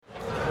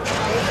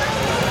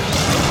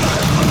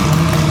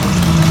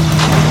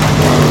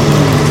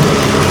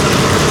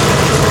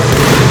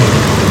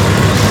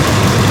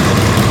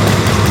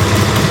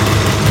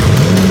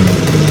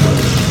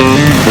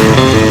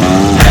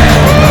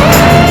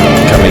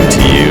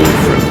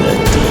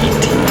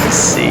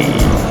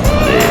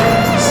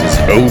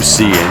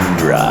OCN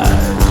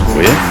Drive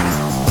with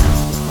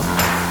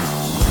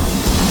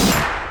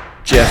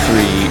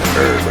Jeffrey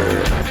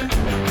Herbert.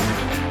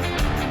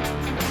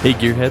 Hey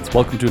Gearheads,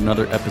 welcome to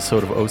another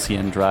episode of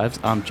OCN Drives.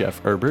 I'm Jeff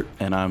Herbert,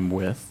 and I'm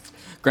with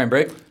Grant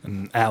Brake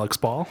and Alex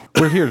Ball.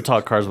 We're here to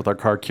talk cars with our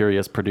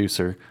car-curious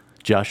producer,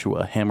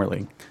 Joshua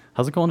Hammerling.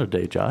 How's it going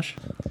today, Josh?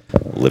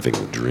 Living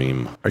the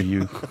dream. Are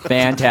you...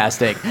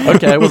 Fantastic.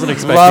 Okay, I wasn't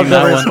expecting Love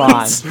that the one.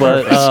 response.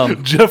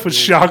 But, Jeff was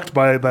shocked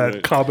by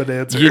that common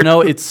answer. you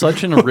know, it's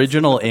such an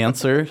original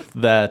answer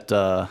that,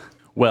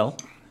 well,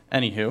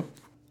 anywho,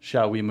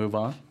 shall we move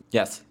on?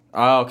 Yes.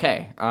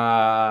 Okay.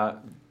 We're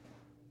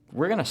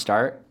going to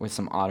start with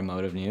some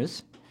automotive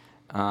news.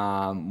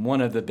 One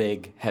of the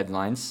big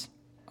headlines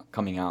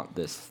coming out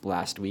this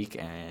last week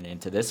and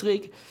into this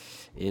week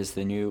is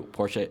the new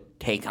Porche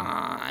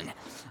Taycan.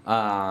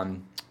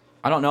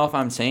 I don't know if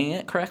I'm saying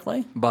it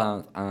correctly,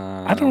 but...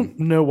 I don't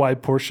know why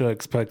Porsche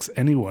expects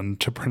anyone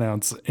to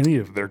pronounce any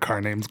of their car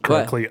names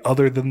correctly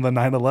other than the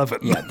 911.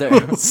 Yeah,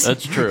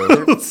 That's true.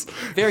 they're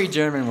very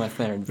German with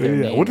their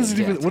name. What does it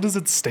even? What does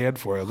it stand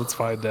for? Let's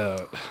find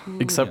out.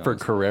 Except for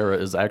Carrera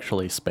is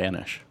actually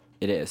Spanish.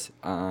 It is.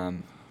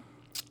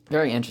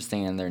 Very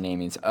interesting in their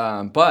namings.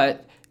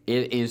 But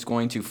it is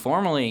going to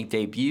formally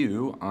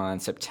debut on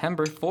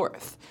September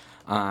 4th.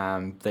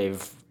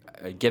 They've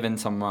given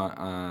some,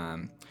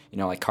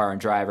 like Car and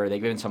Driver.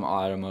 They've given some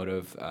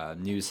automotive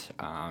news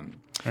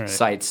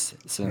sites.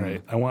 Some, All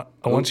right. I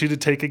want you to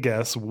take a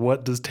guess.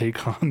 What does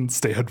Taycan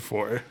stand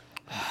for?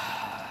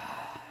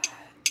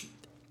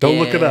 Don't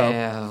look it up.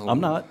 I'm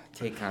not.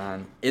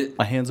 Taycan.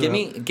 My hands are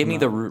Give me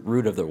the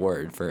root of the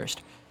word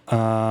first.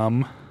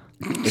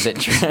 Is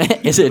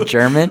it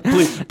German?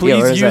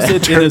 Please use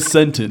it in a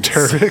sentence.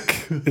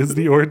 Turek is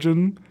the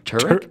origin.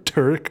 Turek?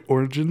 Turek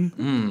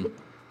origin.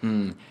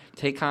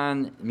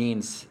 Taycan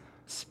means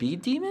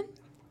speed demon?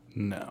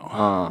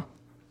 No.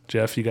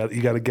 Jeff, you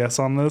got a guess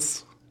on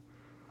this?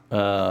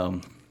 I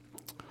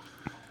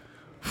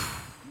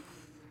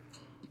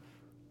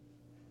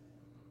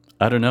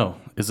don't know.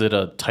 Is it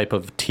a type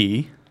of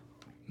tea?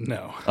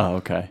 No. Oh,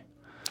 okay.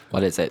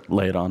 What is it?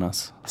 Lay it on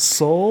us.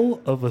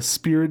 Soul of a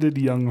spirited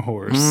young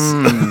horse.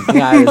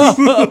 Guys,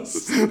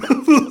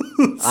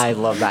 I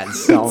love that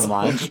so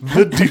much.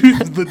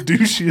 The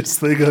douchiest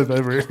thing I've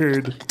ever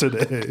heard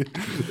today.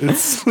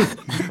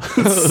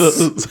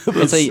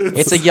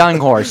 It's a young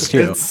horse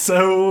too. It's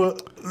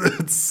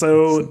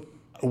so.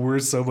 We're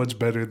so much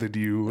better than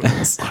you,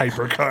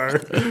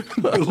 hypercar.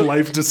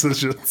 Life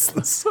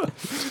decisions.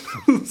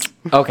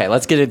 Okay,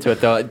 let's get into it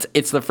though.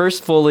 It's the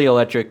first fully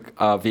electric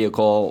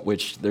vehicle,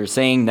 which they're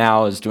saying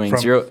now is doing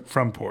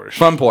from Porsche.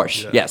 From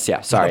Porsche, Yeah.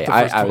 Yes. Sorry,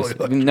 I was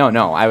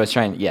I was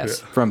trying.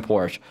 Yes, from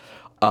Porsche.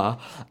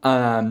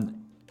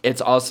 It's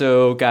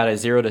also got a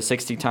 0 to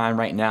 60 time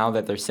right now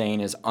that they're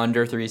saying is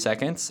under 3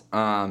 seconds.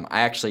 I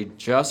actually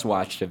just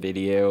watched a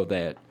video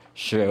that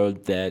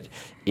showed that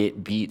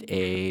it beat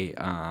a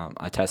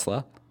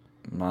Tesla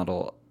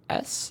Model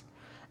S,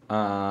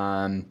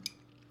 and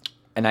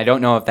I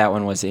don't know if that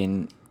one was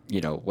in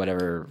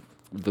whatever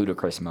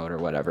ludicrous mode or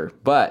whatever.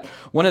 But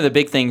one of the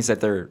big things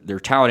that they're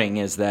touting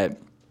is that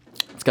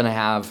it's going to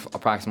have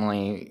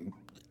approximately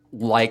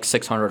like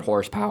 600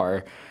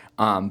 horsepower,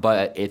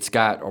 but it's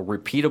got a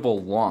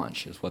repeatable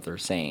launch, is what they're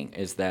saying.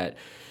 Is that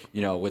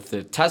with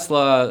the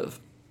Tesla.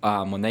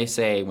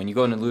 When you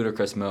go into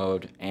ludicrous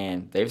mode,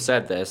 and they've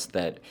said this,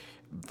 that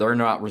they're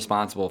not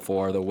responsible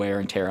for the wear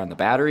and tear on the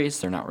batteries,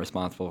 they're not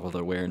responsible for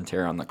the wear and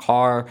tear on the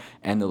car,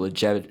 and the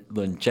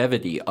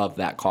longevity of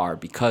that car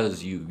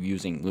because you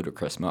using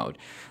ludicrous mode.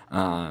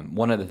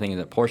 One of the things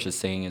that Porsche is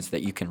saying is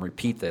that you can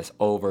repeat this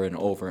over and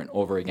over and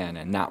over again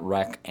and not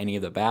wreck any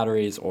of the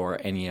batteries or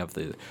any of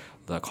the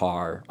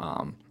car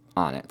on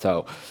it.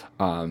 So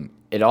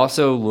it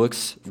also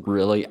looks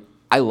really...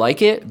 I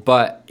like it,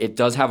 but it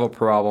does have a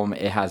problem.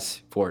 It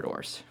has 4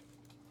 doors.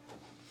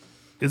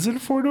 Is it a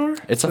 4-door?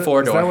 It's a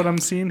 4-door. Is that what I'm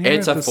seeing here?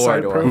 It's a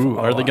 4-door. Ooh,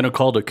 are they going to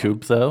call it a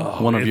coupe, though?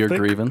 One of your I think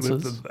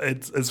grievances?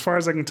 It's, as far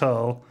as I can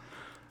tell,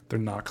 they're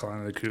not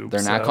calling it a coupe.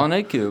 They're not calling it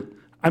a coupe.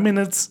 I mean,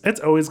 it's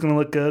always going to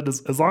look good.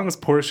 As long as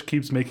Porsche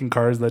keeps making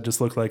cars that just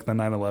look like the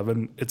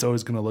 911, it's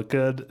always going to look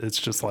good. It's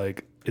just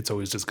like, it's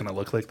always just going to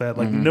look like that.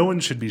 Like, no one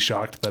should be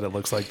shocked that it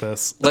looks like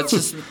this. Let's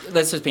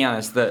just be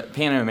honest. The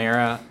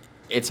Panamera...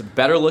 It's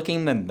better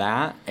looking than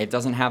that. It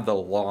doesn't have the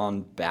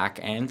long back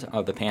end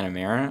of the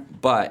Panamera,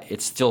 but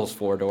it still is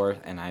 4-door,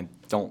 and I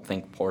don't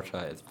think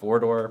Porsche is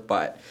 4-door,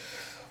 but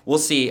we'll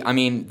see. I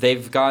mean,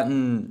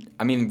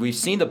 we've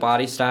seen the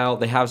body style.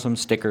 They have some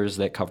stickers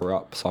that cover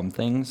up some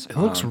things. It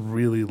looks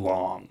really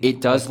long. It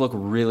does look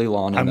really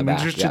long in the back.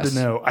 I'm interested to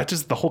know.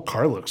 The whole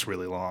car looks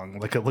really long.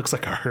 Like, it looks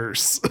like a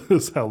hearse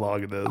is how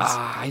long it is.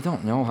 I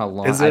don't know how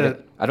long. Is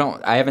it?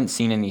 I haven't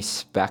seen any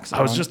specs. I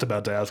was just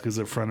about to ask, is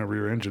it front or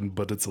rear engine?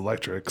 But it's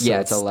electric. So yeah,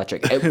 it's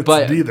electric.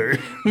 But neither.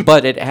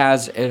 But it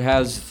has.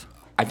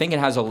 I think it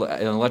has an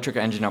electric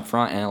engine up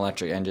front and an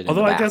electric engine in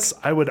the back. Although I guess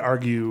I would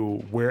argue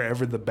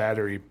wherever the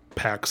battery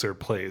packs are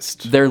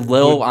placed, they're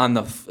low in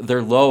the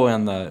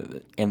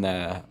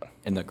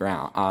in the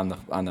ground on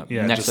the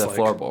Yeah, next to just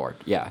the like- floorboard.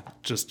 Yeah.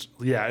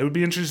 It would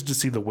be interesting to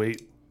see the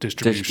weight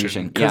distribution.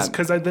 Distribution, yeah.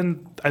 Because I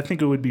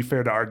think it would be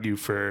fair to argue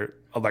for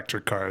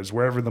electric cars,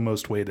 wherever the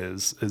most weight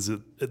is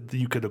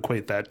you could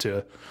equate that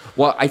to.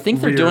 Well, I think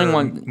they're doing rear,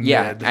 one.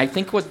 Yeah, mid. I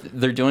think what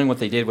they're doing, what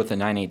they did with the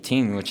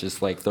 918, which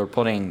is like they're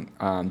putting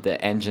the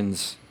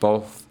engines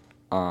both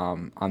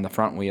on the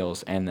front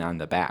wheels and on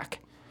the back.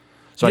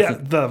 So I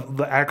think,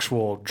 the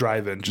actual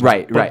drive engine.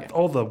 Right, but right.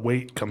 All the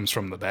weight comes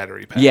from the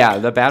battery pack. yeah,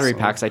 the battery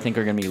packs I think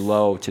are going to be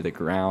low to the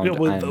ground. Yeah,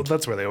 well, and-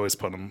 that's where they always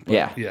put them.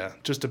 Yeah. Yeah.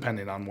 Just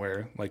depending on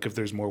where, like, if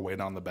there's more weight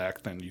on the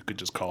back, then you could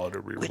just call it a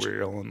rear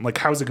wheel. And like,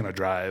 how's it going to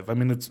drive? I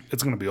mean, it's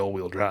going to be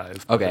all-wheel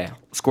drive. Okay,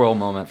 squirrel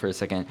moment for a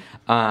second.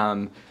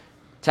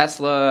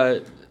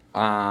 Tesla,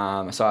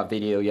 I saw a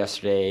video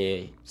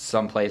yesterday,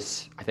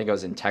 someplace, I think it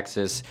was in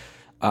Texas,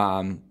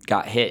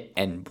 got hit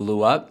and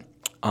blew up.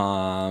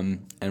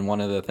 And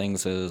one of the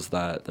things is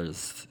that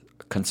there's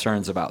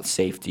concerns about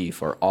safety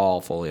for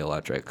all fully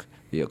electric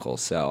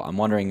vehicles. So I'm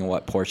wondering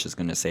what Porsche is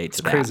going to say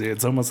to that. Crazy.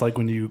 It's almost like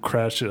when you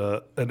crash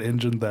an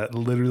engine that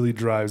literally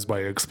drives by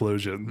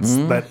explosions,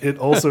 that it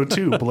also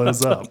too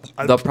blows up.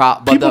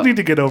 People need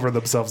to get over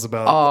themselves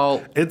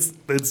about it's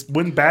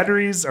when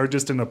batteries are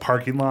just in a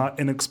parking lot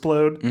and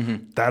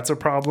explode, that's a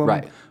problem.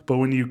 Right. But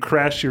when you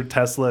crash your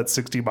Tesla at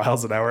 60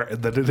 miles an hour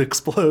and then it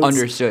explodes,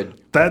 Understood.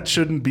 that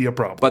shouldn't be a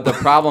problem. But the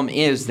problem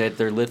is that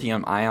they're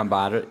lithium-ion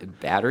batteries,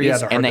 Yeah, they're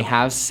hard and they to-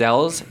 have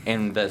cells,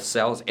 and the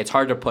cells, it's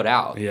hard to put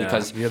out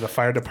because the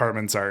fire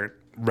departments aren't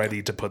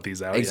ready to put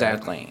these out yet.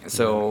 Exactly.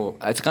 So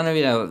it's going to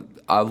be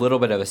a little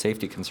bit of a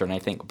safety concern, I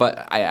think.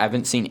 But I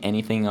haven't seen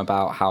anything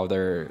about how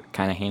they're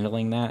kind of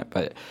handling that.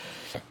 But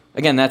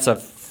again, that's a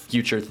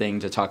future thing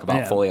to talk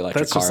about fully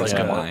electric that's just cars like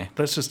and why.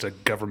 That's just a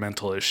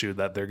governmental issue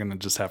that they're going to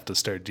just have to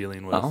start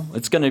dealing with. Well,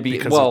 it's going to be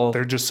because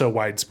they're just so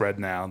widespread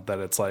now that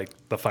it's like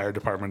the fire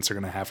departments are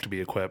going to have to be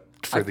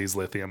equipped for these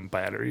lithium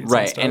batteries.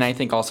 right. And I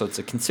think also it's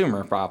a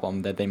consumer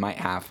problem that they might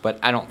have, but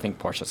I don't think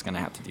Porsche's going to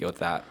have to deal with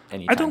that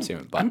anytime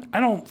soon. But I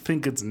don't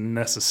think it's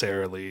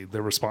necessarily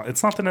the response.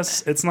 It's not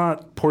it's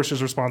not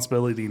Porsche's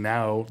responsibility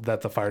now that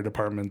the fire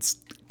departments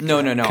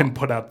no. can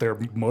put out their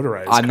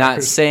motorized I'm not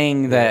cars.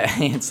 saying that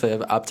it's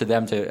up to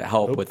them to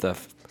help with the.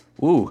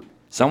 Ooh,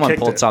 someone Kicked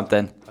pulled it.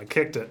 something. I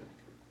kicked it.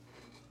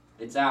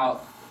 It's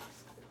out.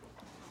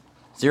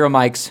 0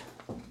 mics.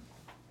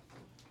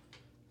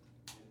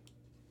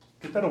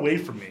 Get that away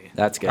from me.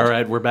 That's good. All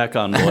right, we're back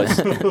on, boys.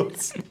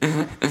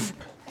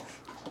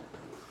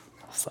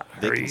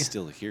 They Sorry. can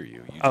still hear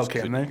you. You just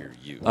can couldn't they? hear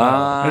you.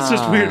 It's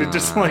just weird. It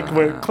just like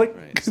went click.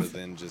 Right. So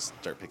then just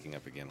start picking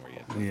up again where you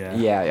had.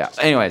 Yeah. Yeah.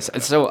 Anyways,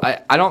 so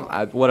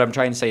what I'm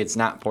trying to say, it's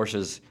not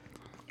Porsche's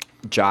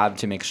job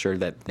to make sure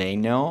that they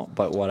know,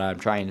 but what I'm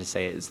trying to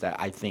say is that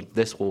I think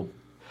it's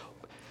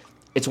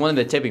one of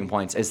the tipping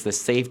points is the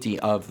safety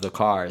of the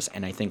cars,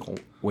 and I think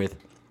with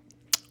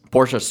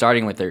Porsche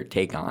starting with their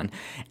Taycan,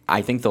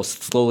 I think they'll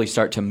slowly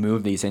start to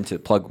move these into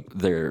plug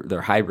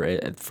their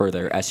hybrid for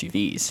their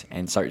SUVs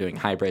and start doing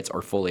hybrids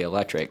or fully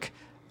electric.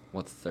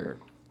 What's their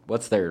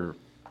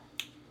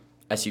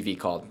SUV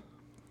called?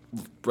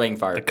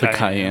 Rainfire. The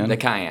Cayenne. The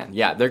Cayenne.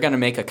 Yeah, they're going to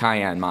make a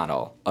Cayenne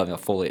model of a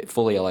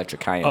fully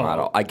electric Cayenne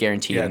model. I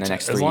guarantee you in the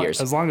next 3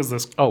 years. As long as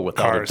this without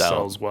car a doubt.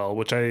 sells well,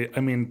 which I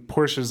mean,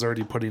 Porsche's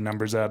already putting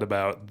numbers out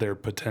about their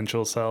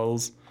potential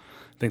sales.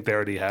 I think they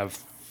already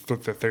have the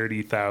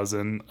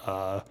 30,000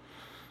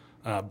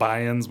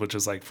 buy-ins, which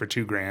is like for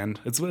 $2,000.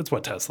 It's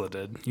what Tesla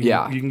did. You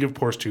can give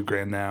Porsche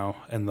 $2,000 now,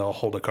 and they'll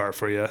hold a car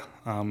for you.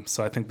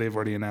 So I think they've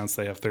already announced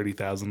they have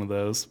 30,000 of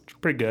those, which is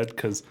pretty good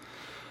because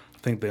I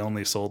think they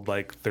only sold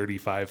like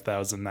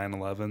 35,000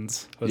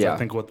 911s. Was I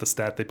think what the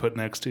stat they put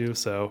next to.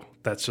 So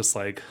that's just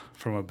like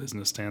from a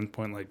business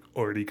standpoint, like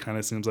already kind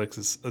of seems like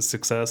a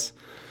success.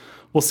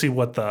 We'll see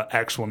what the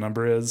actual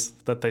number is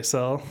that they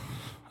sell.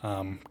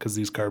 Because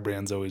these car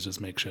brands always just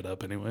make shit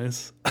up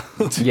anyways.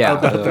 Yeah,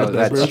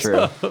 that's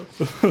true.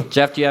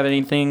 Jeff, do you have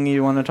anything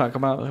you want to talk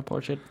about with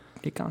Porsche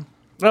Taycan?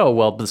 Oh,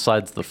 well,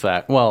 besides the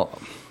fact,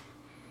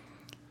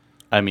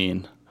 I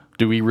mean,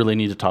 do we really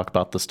need to talk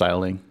about the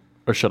styling?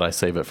 Or should I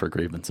save it for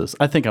grievances?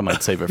 I think I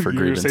might save it for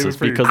You're gonna save grievances it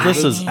for your because this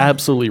is grievances?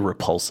 absolutely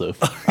repulsive.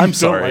 I'm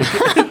sorry.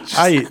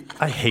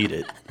 I hate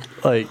it.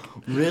 Like,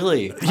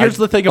 Really? here's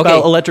the thing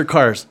about electric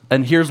cars,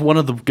 and here's one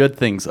of the good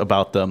things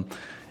about them,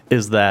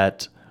 is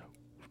that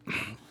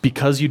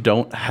because you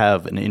don't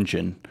have an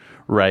engine,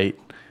 right,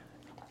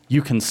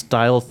 you can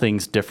style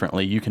things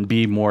differently. You can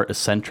be more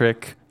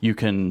eccentric. You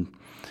can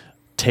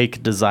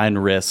take design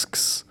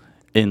risks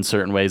in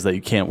certain ways that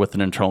you can't with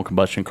an internal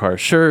combustion car.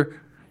 Sure,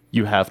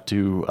 you have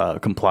to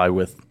comply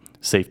with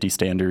safety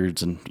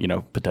standards and,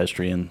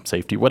 pedestrian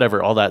safety,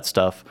 whatever, all that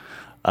stuff.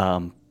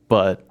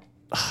 But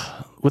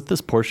with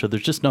this Porsche,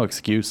 there's just no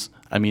excuse.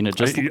 I mean, it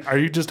just... Are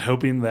you just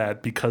hoping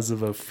that because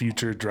of a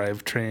future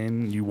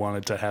drivetrain, you want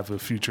it to have a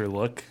future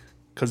look?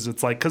 Because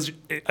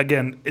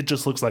again, it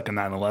just looks like a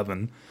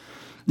 911.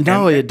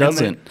 No, And- it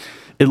doesn't.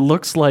 It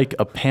looks like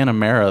a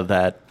Panamera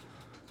that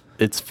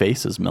its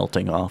face is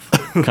melting off,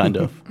 kind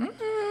of.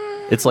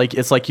 It's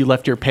like you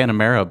left your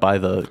Panamera by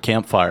the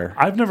campfire.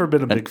 I've never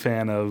been a big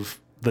fan of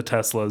the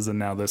Teslas and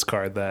now this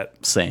car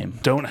that Same.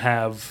 don't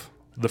have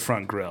the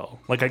front grille.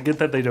 Like, I get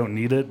that they don't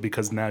need it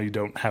because now you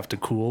don't have to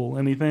cool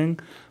anything,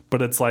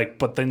 but it's like,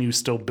 but then you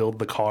still build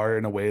the car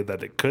in a way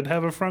that it could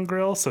have a front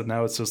grille, so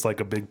now it's just like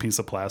a big piece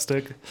of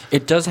plastic.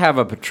 It does have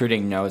a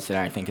protruding nose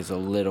that I think is a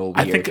little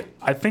weird.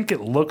 I think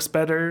it looks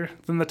better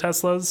than the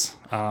Teslas.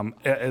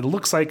 It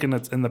looks like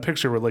in the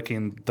picture we're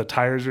looking, the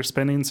tires are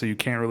spinning, so you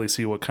can't really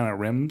see what kind of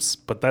rims.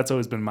 But that's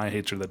always been my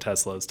hatred of the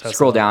Teslas.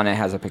 Scroll down, it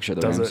has a picture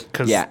of the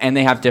rims. Yeah, and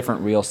they have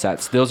different wheel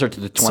sets. Those are to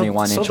the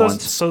 21-inch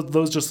ones. So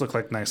those just look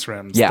like nice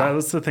rims. Yeah, that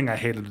was the thing I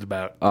hated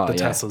about the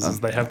Teslas is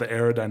they have the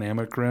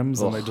aerodynamic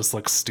rims and they just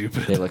look stupid.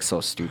 They look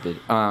so stupid.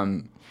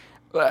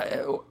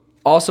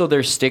 Also,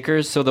 there's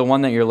stickers. So the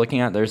one that you're looking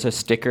at, there's a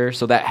sticker.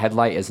 So that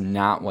headlight is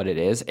not what it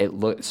is.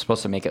 It's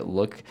supposed to make it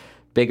look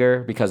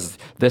bigger because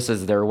this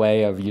is their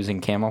way of using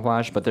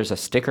camouflage. But there's a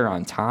sticker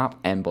on top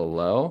and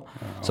below.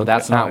 So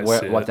that's not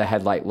what the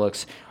headlight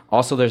looks.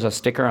 Also, there's a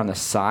sticker on the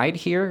side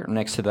here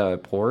next to the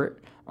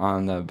port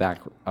on the back.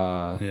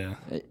 And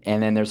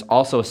then there's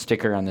also a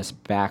sticker on this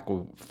back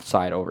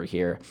side over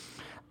here.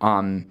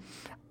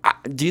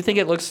 Do you think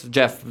it looks,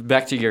 Jeff,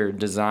 back to your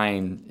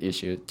design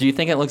issue, do you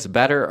think it looks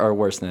better or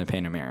worse than the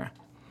Panamera?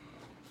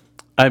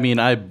 I mean,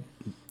 I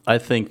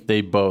think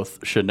they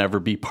both should never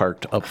be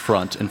parked up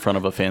front in front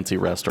of a fancy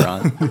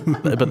restaurant.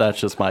 But that's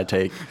just my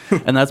take.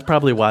 And that's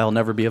probably why I'll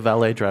never be a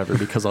valet driver,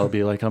 because I'll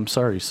be like, I'm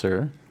sorry,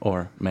 sir,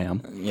 or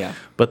ma'am. Yeah.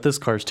 But this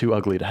car's too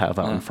ugly to have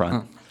out in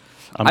front.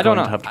 I don't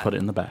have to put it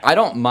in the back. I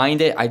don't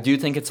mind it. I do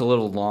think it's a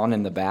little long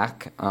in the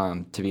back,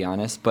 to be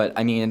honest. But,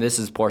 I mean, this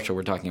is Porsche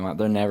we're talking about.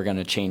 They're never going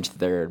to change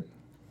their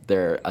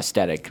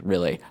aesthetic,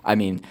 really. I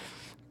mean,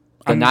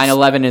 the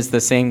 911 is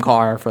the same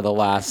car for the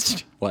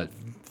last,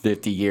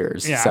 50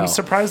 years. Yeah, so. I'm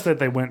surprised that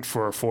they went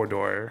for a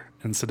 4-door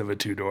instead of a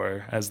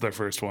 2-door as their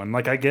first one.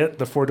 Like, I get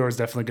the 4-door is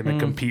definitely going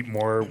to compete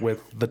more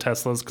with the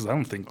Teslas because I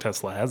don't think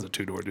Tesla has a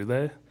 2-door, do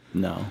they?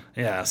 No.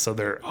 Yeah, so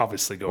they're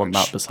obviously going... Well,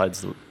 not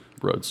besides the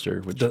Roadster,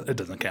 which it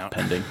doesn't count.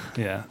 Pending.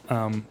 Yeah.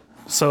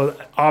 So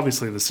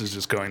obviously this is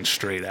just going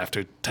straight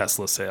after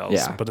Tesla sales.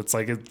 Yeah. But it's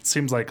like it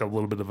seems like a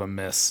little bit of a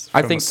miss.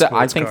 I think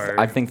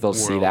they'll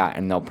see that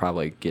and they'll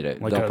probably get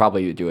it. Like they'll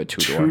probably do a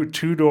 2-door.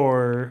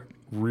 2-door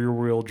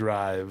rear-wheel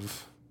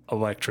drive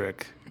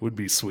electric would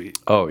be sweet.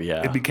 Oh yeah.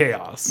 It'd be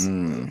chaos.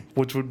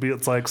 Which would be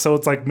it's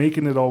like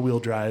making it all-wheel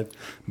drive,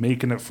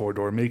 making it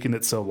 4-door, making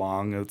it so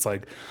long. It's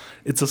like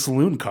it's a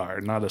saloon car,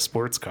 not a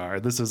sports car.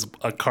 This is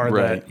a car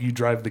that you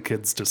drive the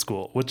kids to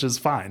school, which is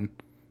fine.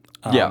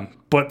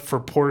 But for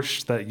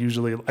Porsche, that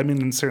usually, I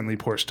mean, certainly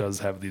Porsche does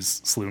have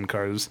these saloon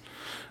cars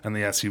and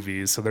the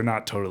SUVs, so they're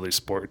not totally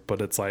sport,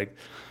 but it's like,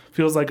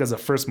 feels like as a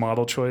first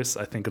model choice,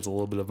 I think it's a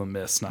little bit of a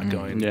miss not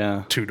going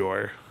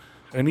 2-door.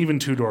 And even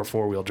 2-door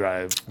 4-wheel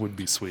drive would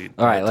be sweet.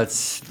 All right,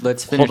 let's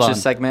finish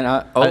this segment.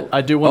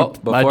 I do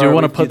want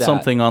to put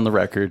something on the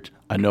record.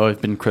 I know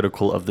I've been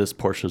critical of this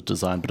Porsche's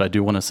design, but I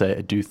do want to say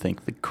I do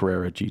think the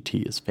Carrera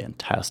GT is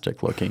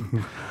fantastic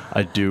looking.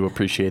 I do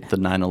appreciate the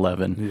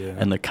 911,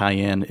 and the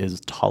Cayenne is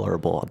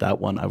tolerable.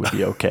 That one I would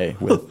be okay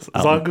with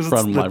as long as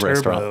it's the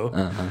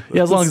turbo.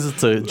 Yeah, as long as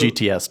it's a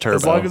GTS turbo.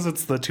 As long as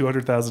it's the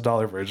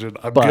 $200,000 version,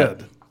 I'm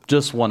good.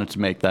 Just wanted to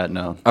make that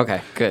known.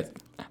 Okay, good.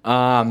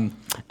 All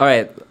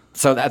right.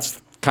 So that's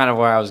kind of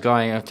where I was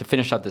going to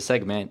finish up the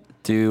segment.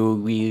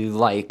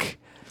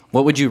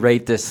 What would you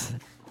rate this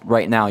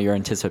right now, your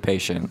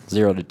anticipation,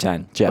 0 to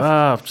 10?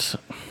 Jeff?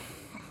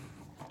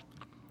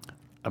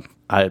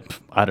 I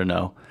don't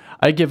know.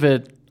 I give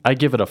it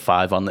a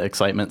 5 on the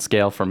excitement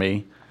scale for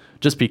me,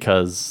 just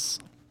because.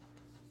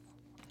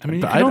 I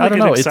mean, you can only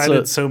get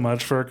excited so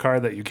much for a car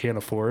that you can't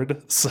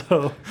afford.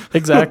 So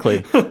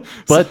exactly.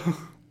 But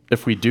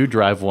if we do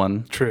drive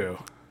one, true,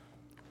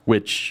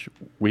 which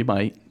we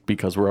might.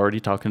 Because we're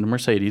already talking to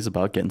Mercedes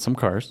about getting some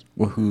cars.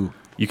 Woohoo.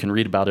 You can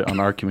read about it on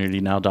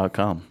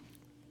ourcommunitynow.com.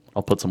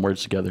 I'll put some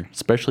words together,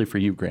 especially for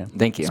you, Graham.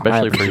 Thank you.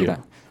 Especially for you.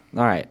 That.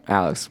 All right,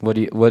 Alex,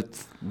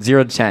 what's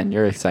 0 to 10,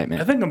 your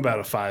excitement? I think I'm about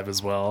a 5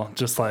 as well.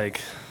 Just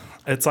like,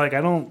 it's like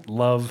I don't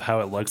love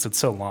how it looks. It's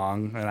so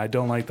long, and I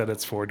don't like that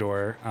it's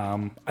 4-door.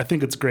 I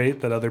think it's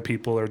great that other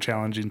people are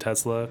challenging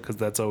Tesla, because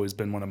that's always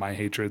been one of my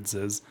hatreds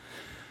is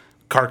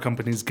car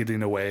companies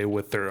getting away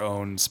with their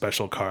own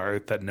special car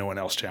that no one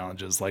else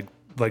challenges, like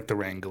the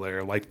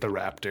Wrangler, like the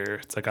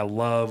Raptor. It's like I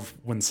love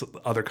when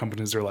other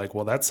companies are like,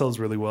 well, that sells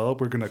really well,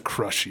 we're going to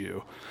crush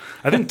you.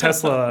 I think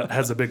Tesla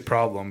has a big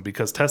problem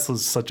because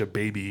Tesla's such a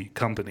baby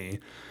company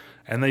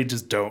and they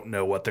just don't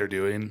know what they're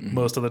doing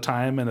most of the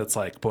time. And it's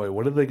like, boy,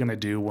 what are they going to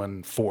do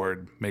when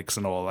Ford makes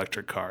an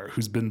all-electric car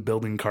who's been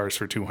building cars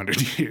for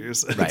 200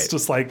 years? Right. It's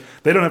just like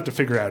they don't have to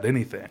figure out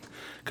anything.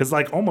 Because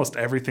like almost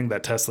everything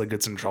that Tesla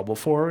gets in trouble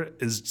for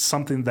is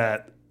something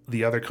that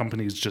the other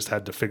companies just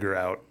had to figure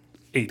out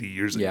 80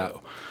 years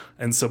ago.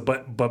 And so,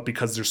 but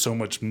because there's so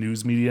much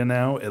news media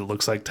now, it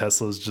looks like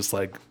Tesla's just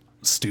like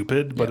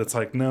stupid, but it's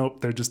like,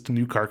 nope, they're just a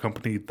new car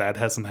company. That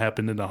hasn't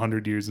happened in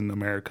 100 years in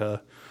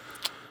America.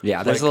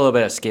 Yeah, there's a little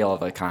bit of scale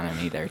of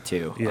economy there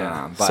too.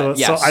 Yeah. But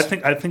so I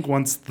think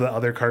once the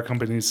other car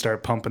companies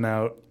start pumping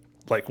out,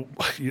 like,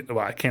 well,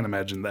 I can't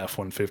imagine the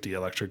F-150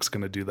 electric's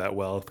going to do that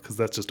well because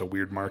that's just a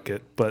weird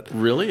market. But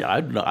really,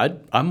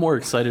 I'm more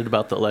excited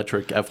about the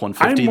electric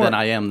F-150 than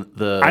I am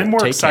the. I'm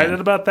more Taycan. excited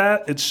about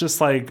that. It's just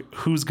like,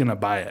 who's going to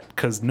buy it?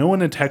 Because no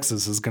one in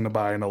Texas is going to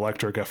buy an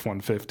electric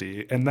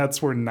F-150, and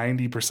that's where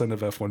 90%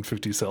 of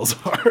F-150 sales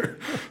are.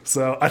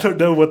 So I don't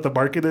know what the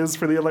market is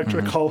for the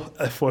electric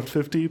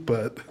F-150,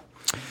 but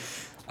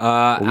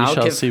we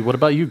shall see. What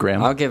about you,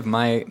 Graham? I'll give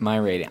my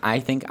rating. I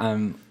think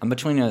I'm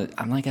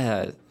like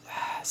a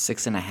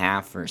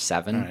 6.5 or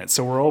 7. All right,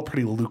 so we're all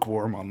pretty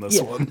lukewarm on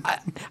this one.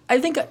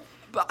 I think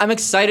I'm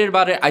excited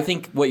about it. I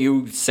think what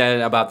you said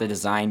about the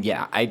design,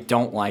 I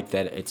don't like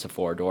that it's a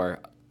 4-door.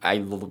 I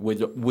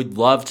would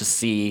love to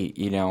see,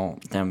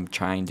 them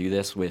try and do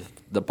this with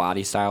the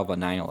body style of a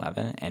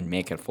 911 and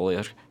make it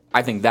fully.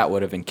 I think that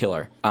would have been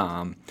killer.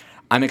 I'm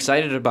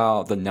excited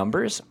about the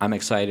numbers. I'm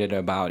excited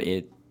about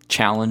it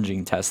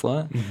challenging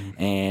Tesla,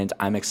 and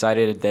I'm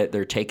excited that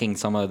they're taking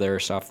some of their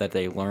stuff that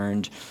they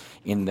learned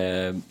in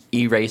the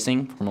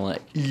e-racing, Formula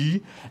E,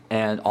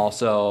 and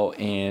also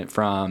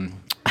from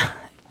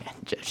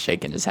just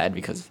shaking his head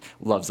because he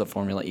loves the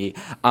Formula E.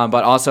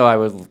 But also I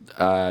was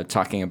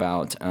talking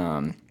about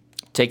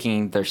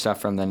taking their stuff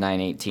from the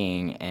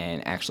 918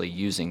 and actually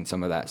using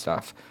some of that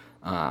stuff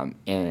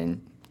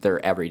in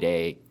their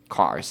everyday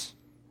cars.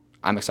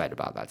 I'm excited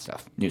about that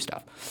stuff, new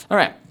stuff. All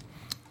right,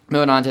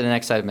 moving on to the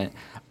next segment.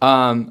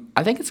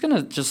 I think it's going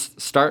to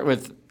just start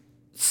with...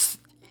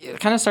 It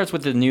kind of starts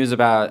with the news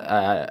about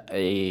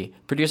a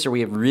producer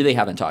we really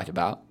haven't talked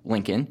about,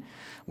 Lincoln,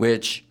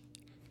 which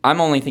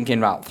I'm only thinking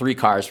about 3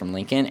 cars from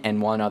Lincoln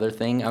and one other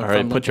thing. All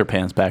right, put your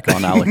pants back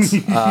on, Alex.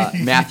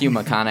 Matthew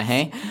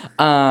McConaughey.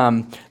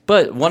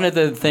 But one of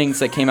the things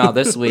that came out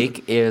this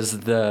week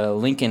is the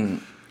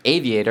Lincoln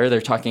Aviator.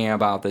 They're talking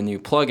about the new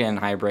plug-in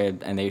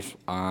hybrid, and they're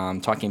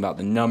talking about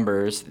the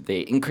numbers. They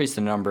increased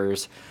the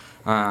numbers.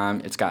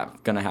 It's going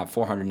to have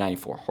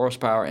 494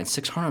 horsepower and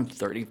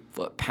 630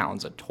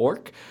 foot-pounds of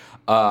torque.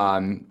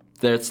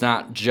 That's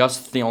not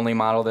just the only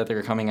model that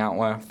they're coming out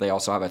with. They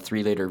also have a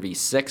 3-liter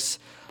V6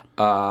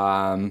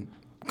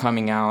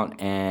 coming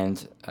out,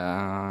 and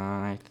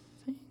I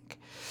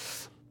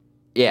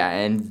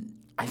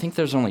think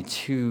there's only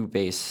 2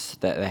 base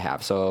that they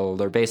have. So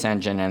their base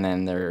engine and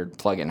then their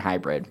plug-in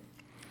hybrid,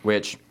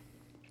 which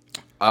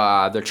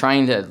they're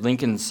trying to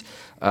Lincoln's.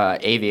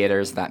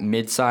 Aviators, that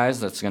mid-size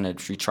that's going to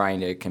be trying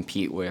to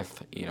compete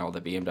with, the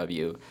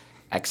BMW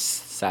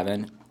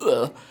X7,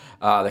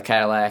 the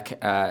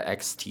Cadillac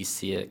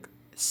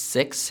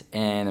XT6,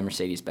 and the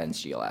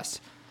Mercedes-Benz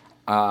GLS.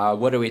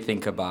 What do we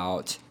think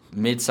about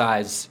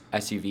mid-size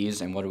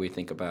SUVs, and what do we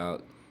think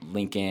about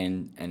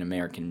Lincoln and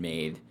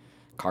American-made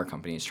car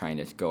companies trying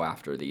to go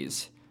after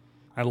these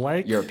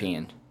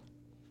European?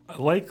 I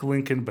like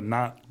Lincoln, but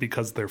not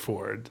because they're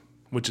Ford,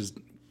 which is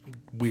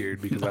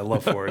weird because I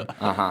love Ford.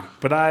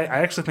 But I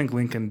actually think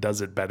Lincoln does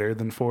it better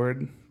than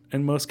Ford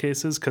in most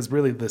cases, because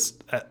really this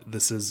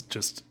is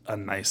just a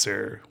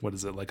nicer, what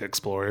is it, like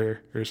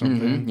Explorer or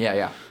something?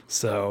 Yeah.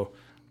 So,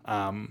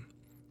 and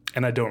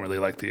I don't really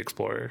like the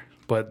Explorer,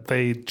 but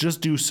they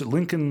just do,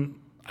 Lincoln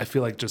I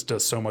feel like just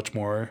does so much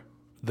more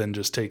than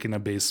just taking a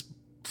base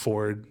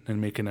Ford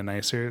and making it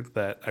nicer,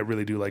 that I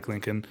really do like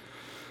Lincoln.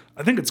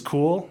 I think it's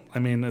cool. I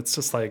mean, it's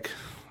just like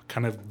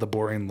kind of the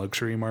boring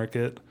luxury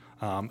market.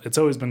 It's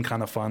always been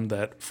kind of fun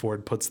that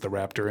Ford puts the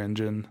Raptor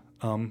engine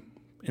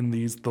in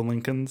the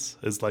Lincolns.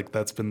 Is like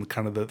that's been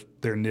kind of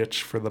their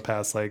niche for the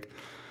past like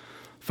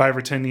 5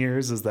 or 10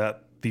 years, is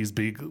that these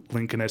big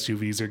Lincoln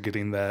SUVs are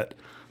getting that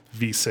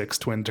V6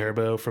 twin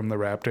turbo from the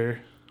Raptor,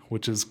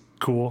 which is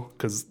cool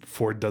because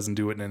Ford doesn't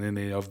do it in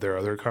any of their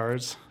other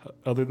cars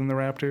other than the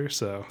Raptor.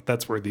 So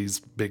that's where these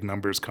big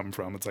numbers come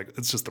from. It's like,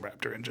 it's just the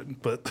Raptor engine,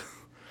 but...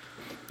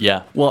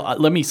 Yeah. Well,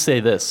 let me say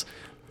this.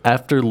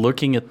 After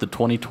looking at the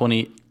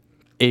 2020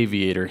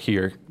 Aviator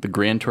here, the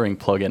Grand Touring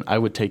plug-in, I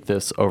would take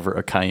this over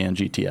a Cayenne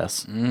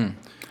GTS.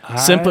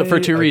 Simply for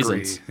 2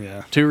 reasons.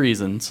 Yeah. 2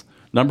 reasons.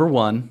 Number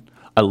 1,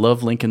 I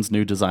love Lincoln's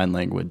new design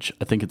language.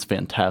 I think it's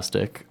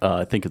fantastic.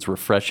 I think it's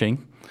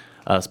refreshing,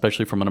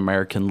 especially from an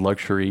American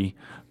luxury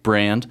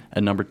brand.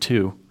 And number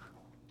 2,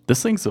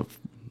 this thing's a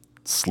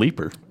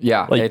sleeper.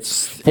 Yeah, like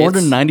it's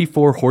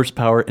 494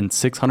 horsepower and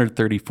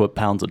 630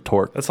 foot-pounds of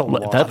torque. That's a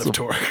lot of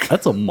torque.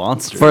 That's a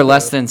monster. for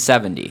less than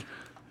 70.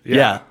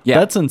 Yeah,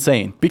 that's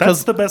insane. Because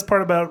that's the best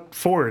part about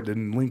Ford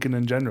and Lincoln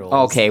in general.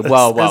 Okay, here we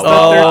go. Is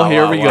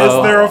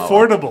they're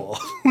affordable.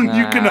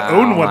 You can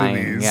own one of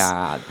these.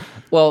 God.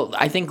 Well,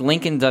 I think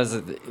Lincoln does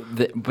it,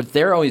 but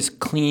they're always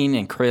clean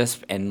and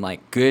crisp and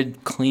like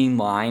good, clean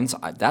lines.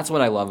 That's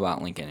what I love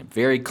about Lincoln.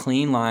 Very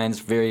clean lines,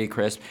 very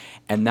crisp,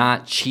 and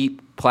not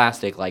cheap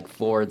plastic like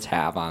Fords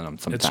have on them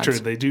sometimes. It's true.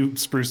 They do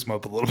spruce them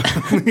up a little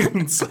bit on the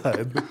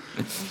inside.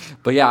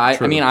 But yeah,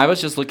 I mean, I was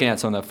just looking at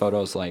some of the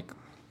photos like,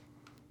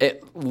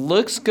 It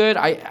looks good.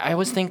 I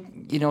always think,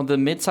 the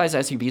midsize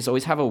SUVs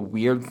always have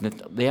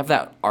they have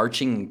that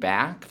arching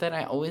back that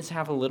I always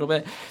have a little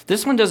bit.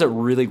 This one does it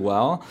really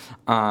well.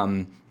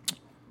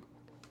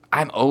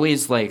 I'm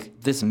always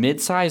like, this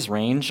midsize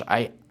range,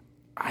 I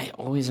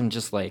always am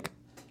just like,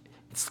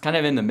 it's kind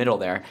of in the middle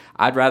there.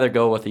 I'd rather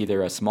go with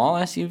either a small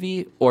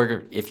SUV,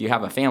 or if you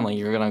have a family,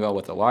 you're going to go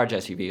with a large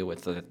SUV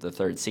with the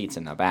third seats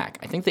in the back.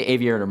 I think the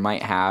Aviator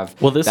might have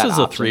this that is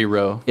option. a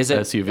 3-row Is it?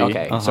 SUV.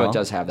 Okay, so it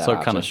does have that So it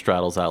option. kind of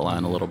straddles that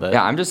line a little bit.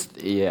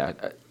 Yeah,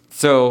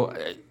 So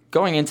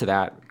going into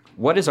that,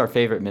 what is our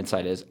favorite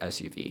midsize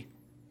SUV?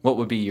 What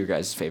would be your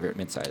guys' favorite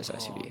midsize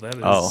SUV? That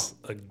is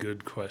a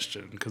good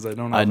question, because I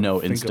don't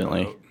know think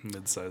instantly. about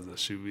midsize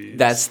SUVs.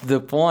 That's the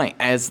point,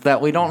 is that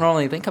we don't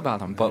normally think about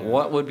them. But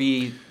what would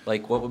be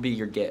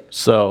your get?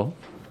 So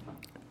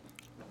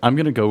I'm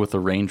going to go with the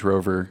Range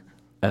Rover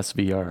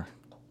SVR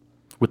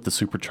with the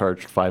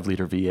supercharged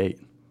 5-liter V8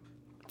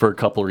 for a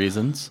couple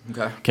reasons.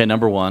 Okay,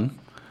 number one,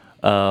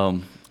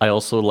 I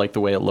also like the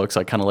way it looks.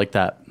 I kind of like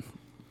that,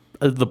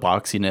 the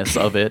boxiness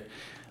of it.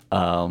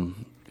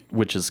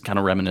 Which is kind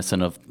of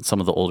reminiscent of some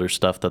of the older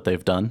stuff that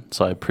they've done.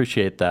 So I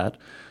appreciate that.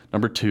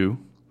 Number two,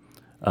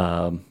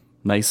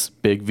 nice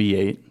big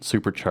V8,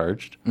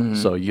 supercharged.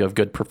 So you have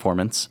good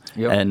performance.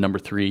 Yep. And number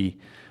three,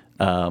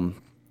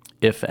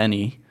 if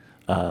any,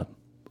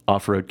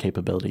 off-road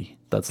capability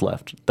that's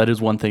left. That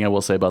is one thing I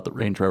will say about the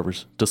Range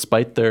Rovers.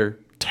 Despite their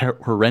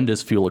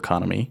horrendous fuel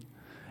economy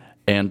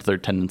and their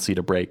tendency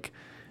to break,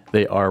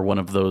 they are one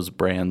of those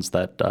brands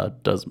that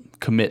does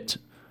commit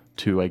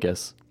to, I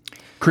guess,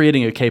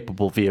 creating a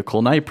capable vehicle,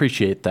 and I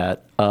appreciate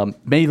that.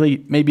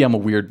 Maybe I'm a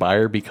weird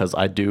buyer, because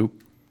I do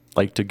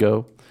like to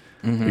go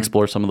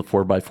explore some of the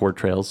 4x4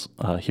 trails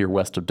here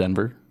west of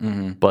Denver.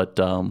 But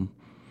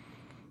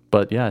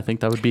yeah, I think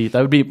that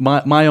would be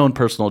my own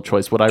personal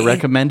choice. Would I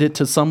recommend it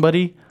to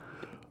somebody?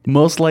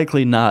 Most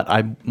likely not.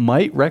 I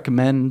might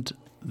recommend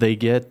they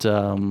get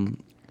something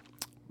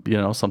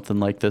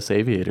like this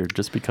Aviator,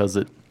 just because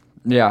it.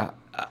 Yeah,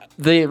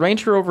 the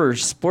Range Rover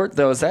Sport,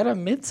 though, is that a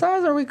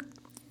midsize?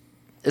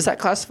 Is that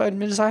classified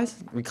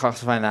midsize? Are we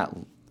classifying that?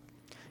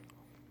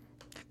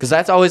 Because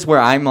that's always where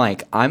I'm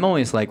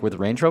always like with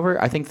Range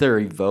Rover, I think they're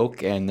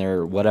Evoque and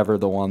they're whatever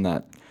the one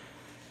that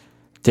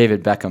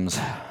David Beckham's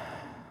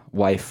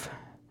wife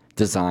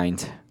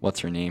designed.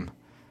 What's her name?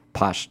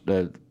 Posh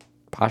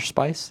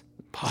Spice?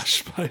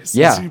 Posh Spice?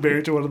 Yeah. Is he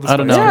married to one of the I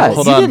don't know. Yeah,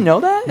 Hold you on. didn't know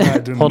that? I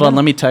didn't Hold know. on,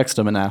 let me text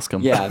him and ask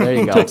him. Yeah, there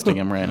you go. I'm texting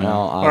him right now. Oh,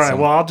 awesome. All right,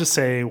 well, I'll just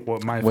say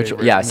what my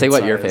favorite Yeah, say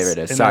what your midsize- favorite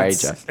is. and Sorry,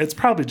 it's- Jeff. It's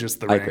probably just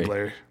the I agree.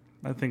 Wrangler.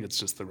 I think it's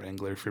just the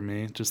Wrangler for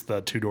me. Just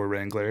the 2-door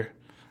Wrangler.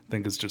 I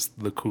think it's just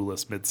the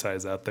coolest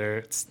midsize out there.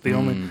 It's the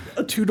only.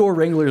 A 2-door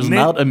Wrangler is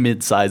not a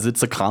midsize;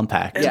 it's a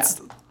compact. Yeah.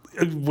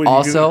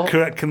 Also, Also-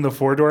 can the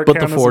 4-door But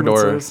count the as a 4-door,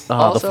 midsize? the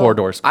Also,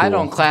 4-door's cool. I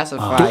don't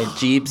classify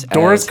Jeeps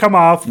Doors as... come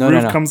off, No,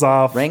 roof no. comes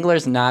off.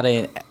 Wrangler's not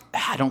a...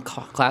 I don't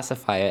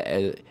classify it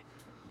as...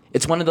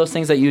 It's one of those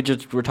things that you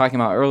just were talking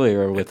about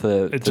earlier with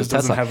the It just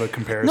Tesla. doesn't have a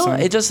comparison. No,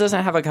 it just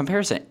doesn't have a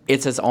comparison.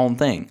 It's its own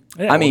thing.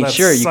 Yeah, I mean, that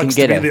sure, you can sucks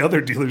get to be it. the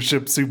other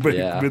dealership super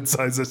Yeah.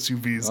 midsize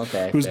SUVs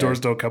Okay, whose fair.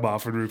 doors don't come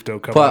off and roof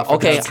don't come But, off.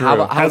 okay, It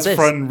how has this?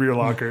 front and rear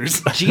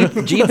lockers.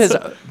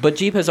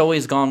 Jeep has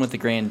always gone with the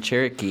Grand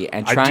Cherokee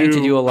and I trying to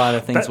do a lot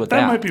of things with that.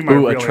 That might be my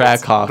Ooh, a real track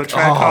answer. hawk. The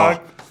track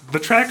hawk. The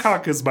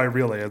Trackhawk is my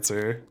real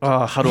answer,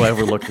 How do I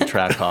overlook the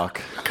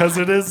Trackhawk? because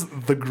it is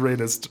the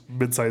greatest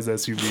midsize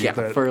SUV. Yeah,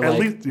 that, for at like,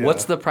 least, yeah.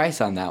 what's the price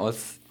on that?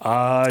 It's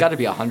got to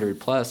be 100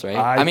 plus, right?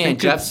 I mean,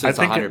 think Jeff's it's- is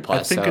 100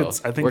 plus, so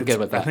we're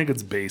good with that. I think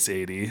it's base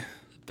 80.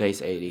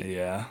 Base 80.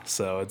 Yeah,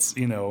 so it's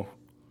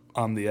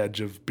on the edge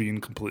of being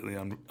completely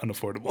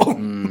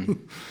unaffordable.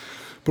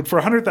 But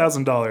for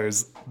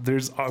 $100,000,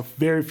 there's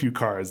very few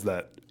cars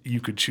that you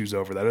could choose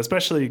over that,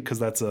 especially because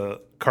that's a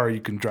car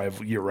you can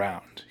drive year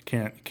round.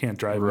 You can't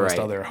drive most Right.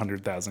 other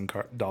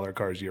 $100,000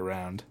 cars year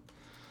round.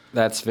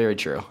 That's very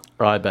true.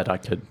 Or I bet I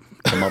could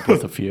come up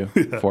with a few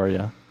for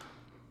you.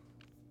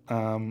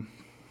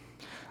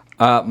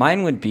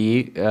 Mine would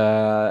be,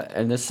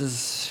 and this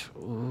is,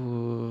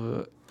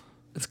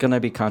 it's going to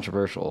be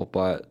controversial,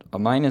 but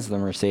mine is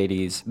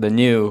the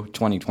new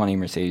 2020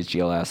 Mercedes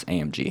GLS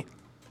AMG.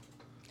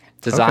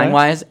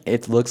 Design-wise,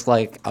 it looks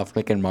like a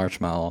freaking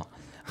marshmallow,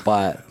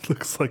 but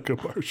Looks like a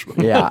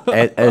marshmallow. yeah,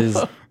 it is.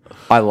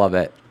 I love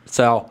it.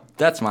 So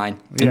that's mine.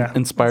 Yeah.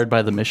 Inspired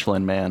by the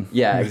Michelin Man.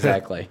 Yeah,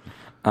 exactly.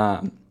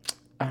 All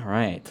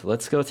right,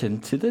 let's go to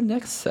the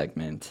next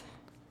segment.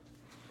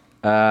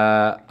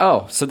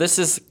 So this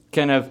is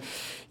kind of,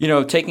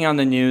 taking on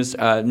the news.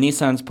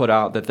 Nissan's put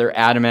out that they're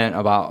adamant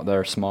about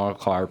their small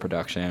car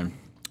production.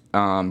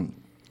 Kind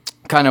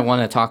of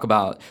want to talk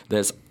about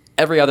this.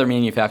 Every other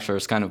manufacturer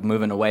is kind of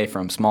moving away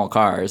from small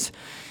cars,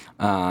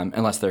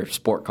 unless they're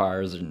sport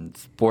cars and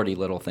sporty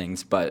little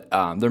things. But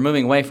they're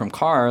moving away from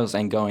cars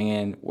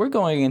and we're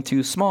going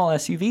into small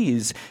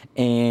SUVs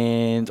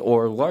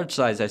or large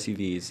size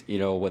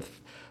SUVs, with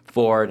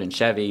Ford and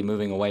Chevy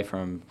moving away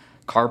from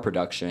car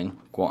production,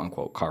 quote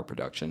unquote car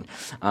production.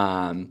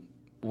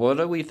 What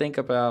do we think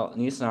about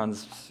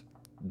Nissan's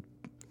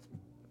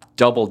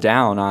double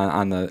down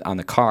on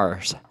the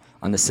cars,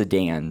 on the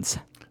sedans.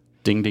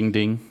 Ding, ding,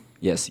 ding.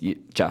 Yes,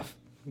 Jeff.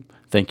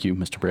 Thank you,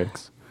 Mr.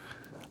 Briggs.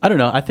 I don't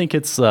know. I think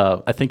it's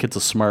a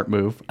smart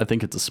move. I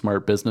think it's a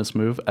smart business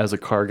move. As a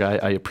car guy,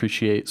 I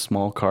appreciate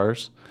small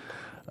cars.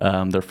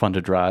 They're fun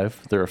to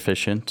drive. They're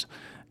efficient.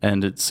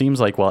 And it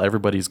seems like while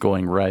everybody's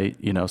going right,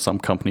 some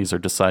companies are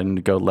deciding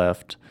to go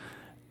left,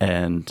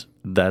 and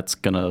that's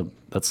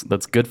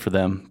good for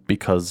them,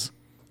 because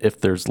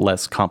if there's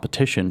less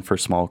competition for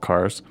small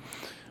cars,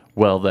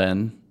 well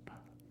then,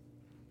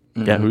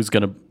 who's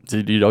gonna?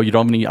 You don't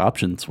have any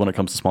options when it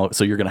comes to small,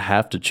 so you're gonna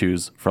have to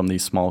choose from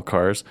these small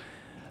cars.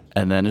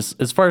 And then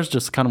as far as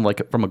just kind of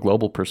like from a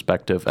global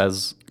perspective,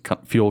 as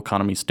fuel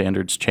economy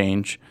standards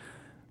change,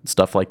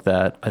 stuff like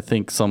that, I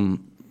think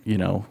talking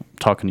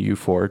to you,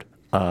 Ford,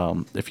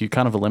 if you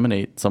kind of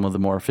eliminate some of the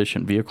more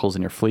efficient vehicles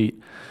in your fleet,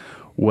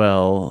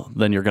 well,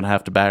 then you're going to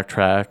have to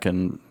backtrack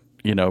and,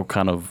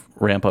 kind of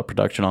ramp up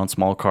production on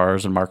small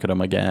cars and market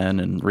them again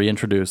and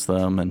reintroduce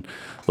them and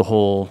the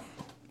whole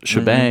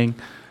shebang.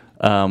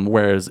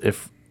 Whereas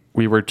if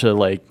we were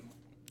to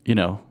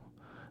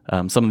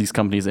some of these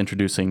companies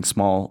introducing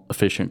small,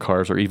 efficient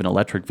cars or even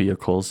electric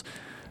vehicles,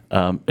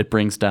 it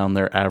brings down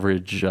their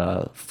average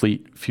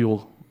fleet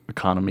fuel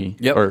economy,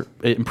 or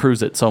it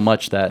improves it so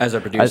much that as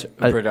a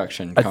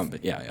production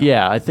company,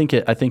 I think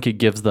it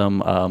gives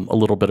them a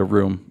little bit of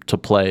room to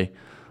play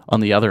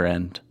on the other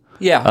end.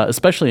 Yeah,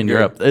 especially in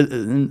Europe.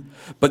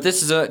 But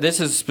this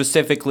is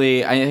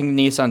specifically, I think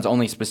Nissan's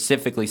only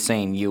specifically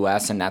saying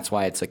U.S., and that's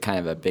why it's a kind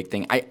of a big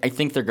thing. I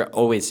think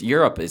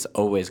Europe is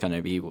always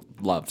going to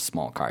love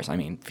small cars. I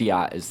mean,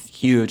 Fiat is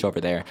huge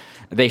over there.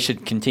 They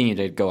should continue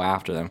to go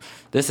after them.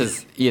 This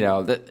is,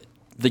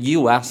 the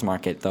U.S.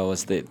 market, though,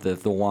 is the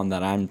one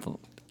that I'm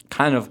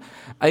kind of,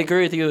 I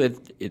agree with you.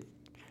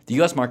 The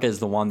U.S. market is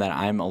the one that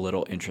I'm a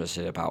little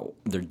interested about.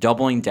 They're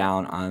doubling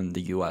down on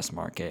the U.S.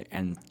 market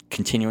and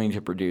continuing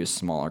to produce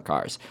smaller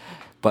cars.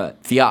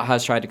 But Fiat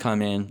has tried to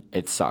come in.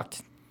 It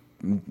sucked.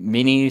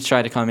 Mini's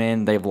tried to come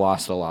in. They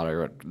lost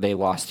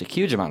a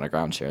huge amount of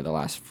ground share the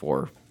last 4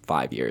 or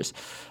 5 years.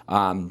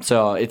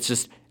 So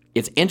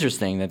it's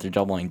interesting that they're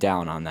doubling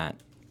down on that.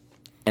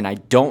 And I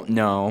don't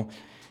know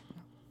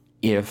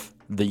if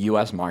the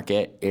U.S.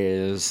 market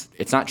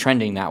it's not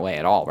trending that way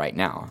at all right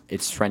now.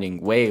 It's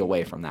trending way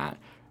away from that.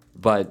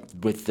 But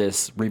with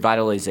this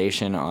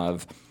revitalization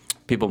of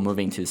people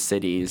moving to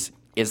cities,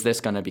 is this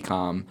going to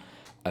become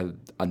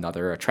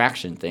another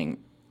attraction thing?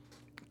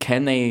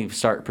 Can they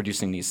start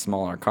producing these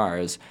smaller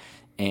cars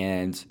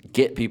and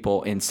get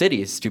people in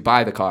cities to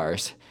buy the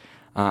cars?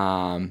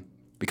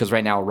 Because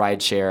right now,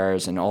 ride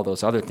shares and all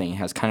those other things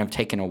has kind of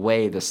taken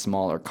away the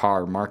smaller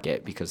car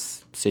market,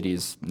 because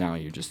cities now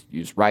you just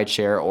use ride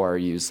share or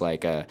use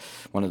like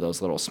one of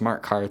those little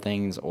smart car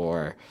things,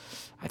 or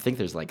I think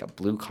there's like a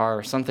blue car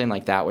or something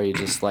like that where you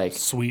just like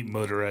sweet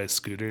motorized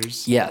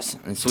scooters. Yes,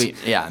 and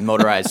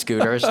motorized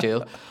scooters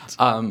too.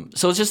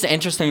 So it's just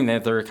interesting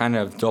that they're kind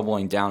of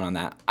doubling down on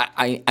that.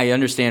 I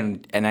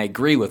understand and I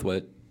agree with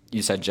what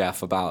you said,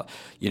 Jeff, about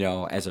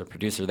as a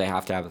producer they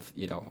have to have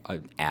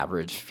an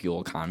average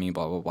fuel economy,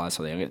 blah blah blah,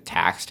 so they don't get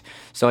taxed.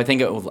 So I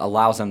think it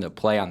allows them to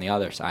play on the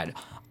other side.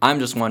 I'm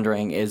just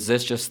wondering, is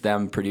this just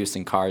them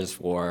producing cars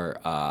for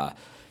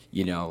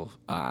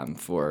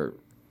for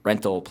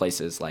rental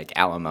places like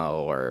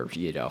Alamo or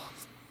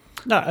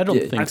No, I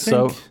don't think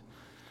so.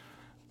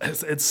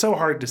 It's so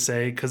hard to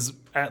say, because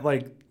at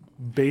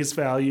base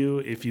value,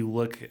 if you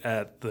look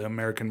at the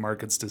American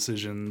market's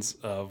decisions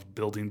of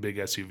building big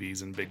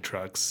SUVs and big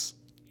trucks,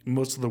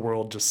 most of the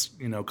world just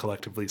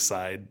collectively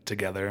side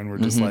together, and we're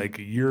just like,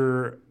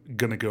 you're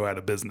gonna go out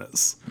of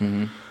business.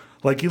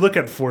 Like, you look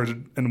at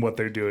Ford and what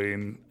they're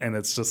doing, and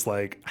it's just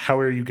like, how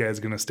are you guys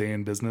going to stay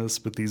in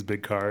business with these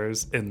big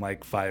cars in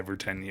 5 or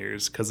 10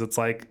 years? Because it's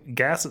like,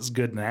 gas is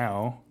good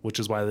now, which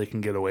is why they can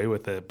get away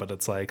with it. But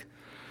it's like,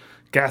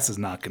 gas is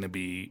not going to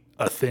be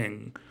a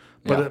thing.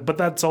 But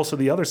that's also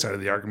the other side of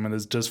the argument,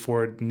 is, does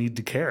Ford need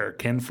to care?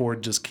 Can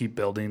Ford just keep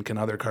building? Can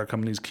other car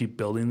companies keep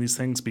building these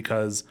things?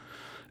 Because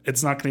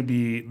it's not going to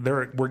be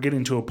there. We're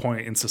getting to a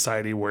point in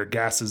society where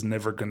gas is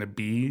never going to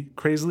be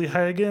crazily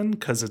high again,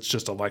 because it's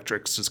just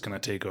electric's just going to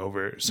take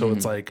over. So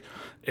it's like,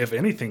 if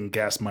anything,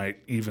 gas might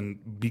even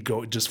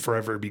just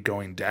forever be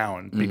going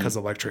down, because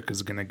electric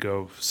is going to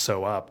go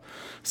so up.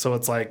 So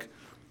it's like,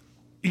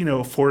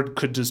 Ford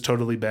could just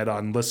totally bet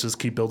on, let's just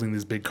keep building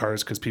these big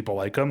cars because people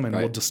like them, and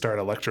we'll just start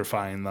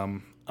electrifying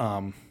them,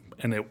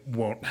 and it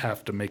won't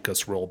have to make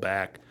us roll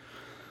back.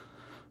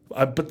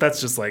 But that's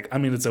just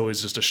it's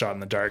always just a shot in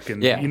the dark.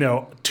 And,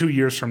 2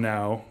 years from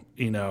now,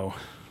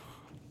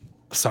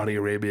 Saudi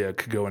Arabia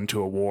could go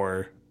into a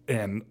war,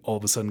 and all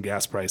of a sudden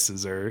gas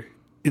prices are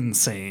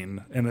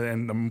insane. And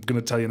I'm going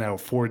to tell you now,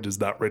 Ford is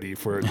not ready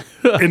for it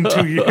in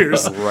 2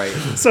 years. Right.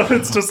 So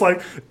it's just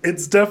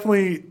it's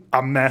definitely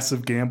a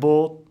massive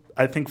gamble,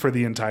 I think, for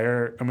the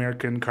entire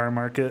American car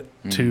market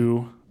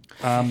to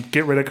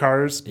get rid of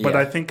cars. But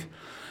I think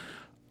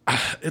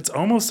it's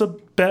almost a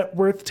bet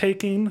worth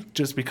taking,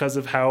 just because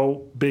of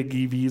how big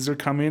EVs are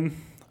coming.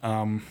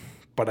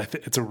 but I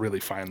think it's a really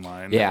fine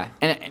line. Yeah,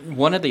 and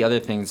one of the other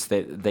things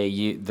that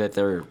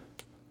they're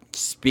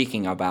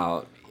speaking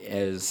about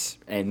is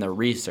in their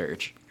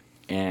research,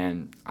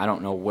 and I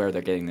don't know where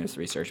they're getting this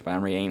research, but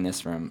I'm reading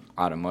this from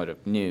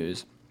Automotive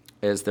News,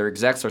 is their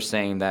execs are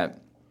saying that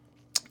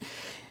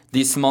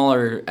these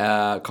smaller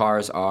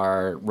cars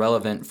are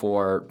relevant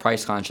for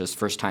price-conscious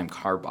first-time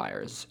car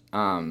buyers.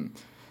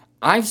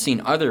 I've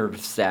seen other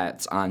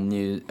stats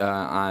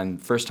on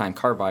first-time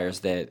car buyers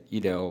that,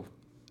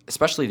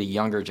 especially the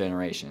younger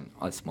generation,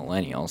 us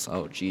millennials,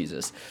 oh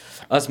Jesus,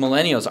 us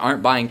millennials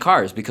aren't buying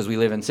cars because we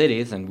live in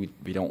cities and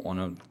we don't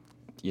want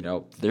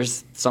to,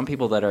 there's some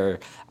people that are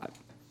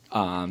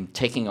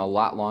taking a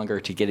lot longer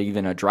to get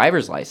even a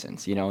driver's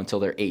license, until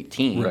they're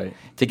 18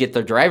 to get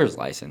their driver's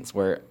license,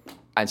 where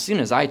as soon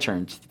as I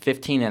turned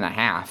 15 and a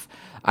half,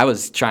 I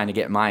was trying to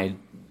get my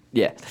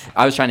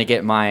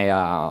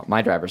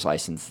driver's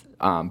license.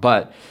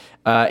 But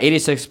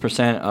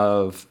 86%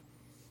 of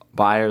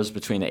buyers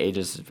between the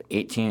ages of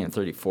 18 and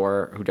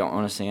 34 who don't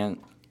own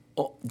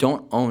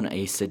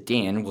a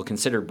sedan will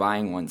consider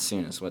buying one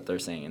soon, is what they're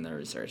saying in their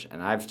research.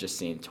 And I've just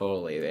seen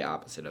totally the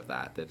opposite of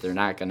that they're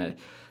not going to,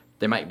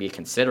 they might be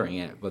considering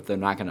it, but they're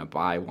not going to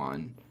buy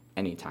one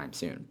anytime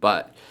soon.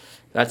 But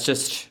that's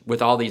just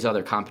with all these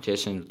other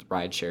competitions,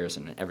 ride shares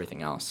and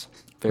everything else.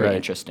 Very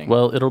interesting.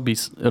 Well, it'll be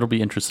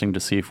interesting to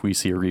see if we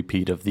see a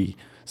repeat of the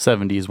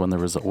 70s when there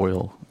was an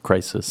oil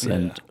crisis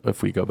and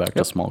if we go back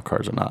to small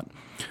cars or not.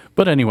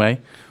 But anyway,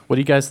 what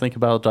do you guys think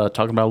about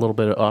talking about a little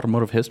bit of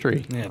automotive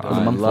history? Yeah,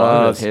 I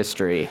love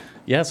history.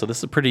 Yeah, so this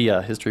is a pretty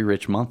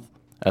history-rich month,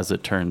 as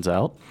it turns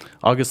out.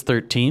 August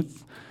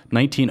 13th,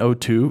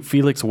 1902,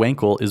 Felix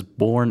Wankel is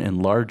born in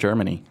Lahr,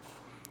 Germany.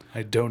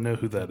 I don't know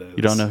who that is.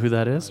 You don't know who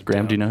that is?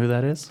 Graham, do you know who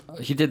that is?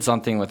 He did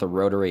something with a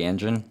rotary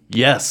engine.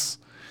 Yes.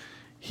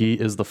 He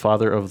is the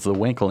father of the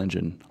Wankel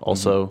engine,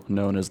 also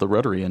known as the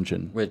rotary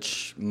engine.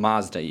 Which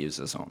Mazda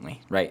uses only,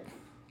 right?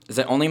 Is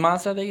it only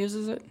Mazda that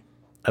uses it?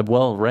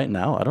 Well, right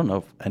now, I don't know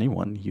if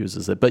anyone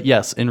uses it. But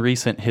yes, in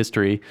recent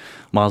history,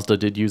 Mazda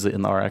did use it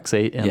in the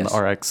RX-8 and the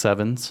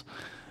RX-7s.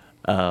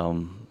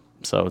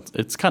 So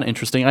it's kind of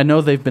interesting. I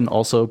know they've been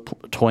also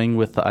toying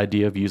with the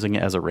idea of using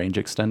it as a range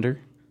extender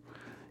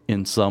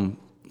in some,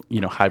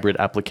 hybrid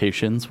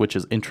applications, which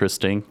is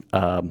interesting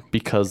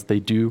because they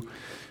do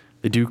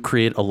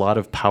create a lot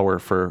of power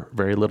for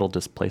very little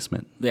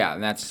displacement. Yeah,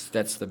 and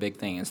that's the big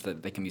thing, is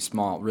that they can be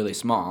small, really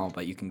small,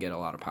 but you can get a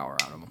lot of power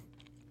out of them.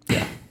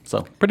 Yeah,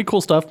 so pretty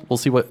cool stuff. We'll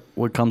see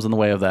what comes in the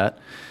way of that.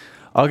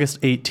 August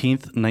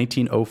 18th,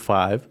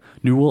 1905,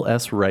 Newell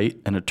S. Wright,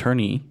 an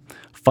attorney,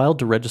 filed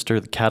to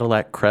register the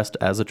Cadillac crest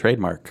as a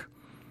trademark,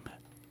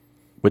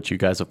 which you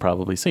guys have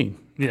probably seen.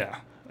 Yeah,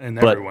 and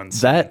but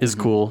everyone's that is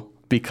cool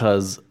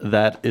because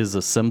that is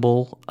a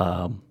symbol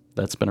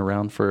that's been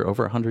around for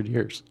over 100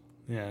 years.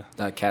 Yeah.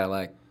 The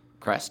Cadillac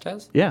crest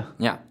has? Yeah.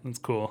 Yeah. That's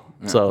cool.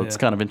 So it's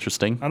kind of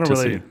interesting. I don't to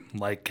really see.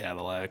 like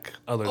Cadillac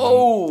other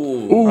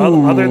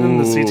than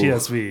the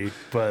CTSV,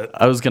 but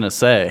I was going to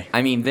say.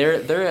 I mean,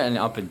 they're an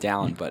up and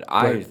down, but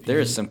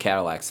there's some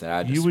Cadillacs that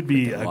I just you would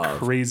be a love.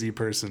 crazy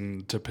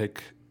person to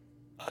pick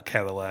a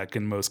Cadillac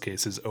in most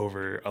cases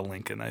over a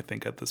Lincoln, I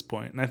think, at this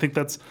point. And I think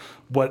that's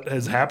what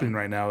is happening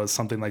right now, is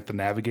something like the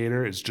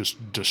Navigator is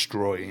just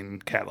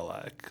destroying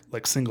Cadillac,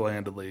 like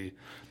single-handedly.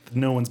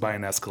 No one's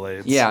buying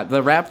Escalades. Yeah,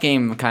 the rap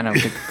game kind of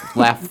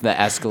left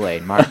the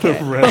Escalade market.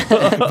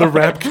 the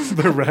rap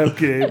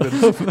game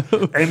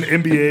and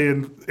NBA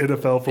and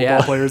NFL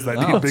football players that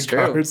need big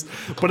cars.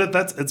 But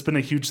it's been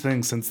a huge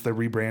thing since the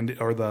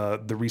rebrand or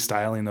the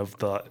restyling of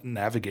the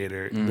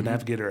Navigator. Mm-hmm. The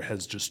Navigator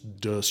has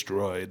just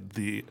destroyed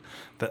the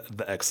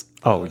X.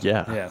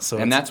 Yeah.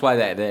 So that's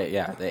why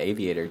the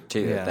Aviator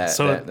too. Yeah.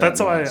 That's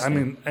why I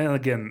mean, and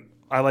again,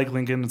 I like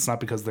Lincoln. It's not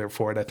because they're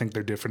Ford. I think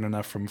they're different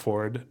enough from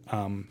Ford.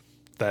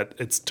 That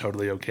it's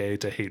totally okay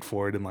to hate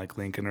Ford and like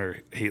Lincoln, or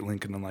hate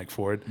Lincoln and like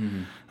Ford,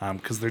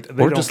 because they or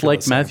don't just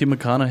like Matthew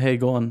McConaughey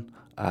going,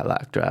 "I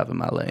like driving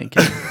my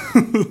Lincoln."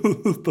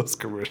 Those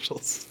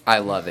commercials. I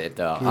love it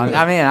though.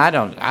 I mean, I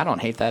don't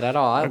hate that at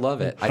all. I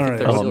love it. I think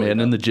they're silly, man,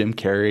 and the Jim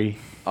Carrey.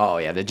 Oh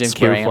yeah, the Jim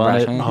Carrey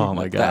impression. Oh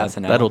my god,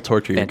 that'll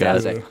torture you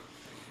guys.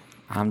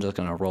 I'm just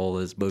gonna roll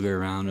this booger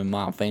around in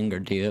my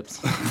fingertips.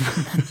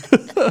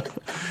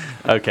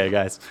 Okay,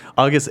 guys.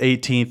 August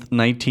 18th,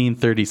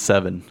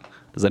 1937.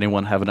 Does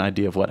anyone have an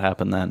idea of what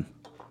happened then?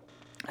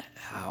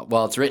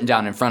 Well, it's written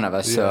down in front of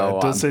us, so...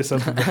 it does say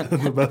something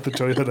about the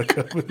Toyota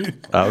company.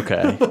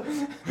 Okay.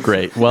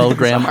 Great. Well,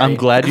 Graham, I'm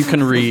glad you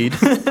can read.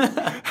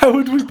 How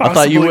would we possibly I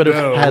thought you would have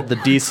know? had the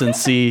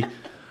decency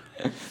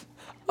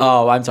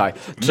Oh, I'm sorry.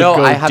 No,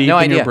 I have deep no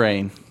in idea. Your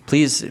brain.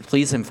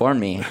 Please inform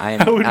me.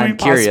 How would I'm we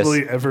curious.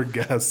 possibly ever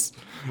guess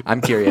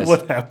I'm curious.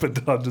 what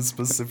happened on a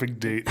specific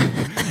date in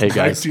Hey,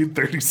 guys.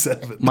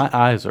 1937? My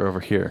eyes are over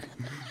here.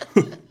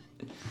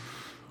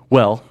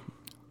 Well,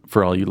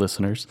 for all you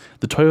listeners,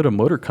 the Toyota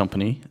Motor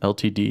Company,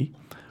 Ltd.,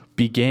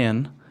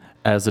 began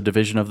as a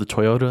division of the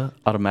Toyota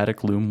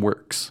Automatic Loom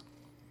Works.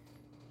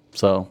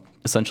 So,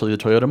 essentially, the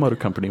Toyota Motor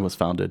Company was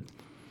founded.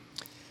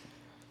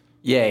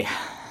 Yay.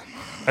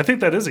 I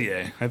think that is a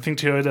yay. I think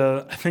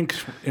Toyota. I think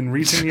in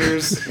recent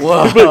years.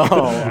 Whoa.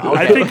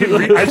 I think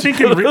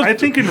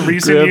in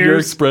recent Grab years. your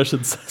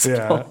expressions.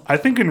 Yeah, I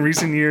think in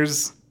recent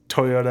years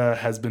Toyota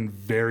has been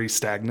very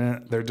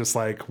stagnant. They're just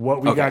like,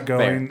 what we got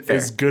going fair.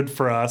 is good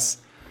for us,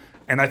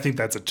 and I think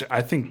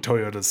I think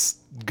Toyota's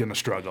gonna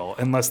struggle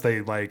unless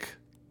they like.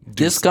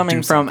 This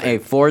coming from a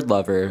Ford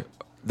lover,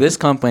 this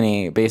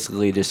company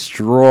basically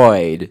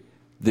destroyed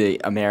the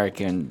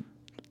American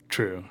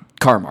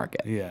car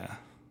market. Yeah.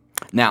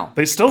 Now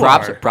they still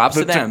props are.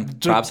 to them.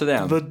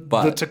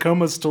 The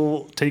Tacoma's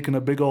still taking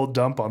a big old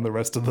dump on the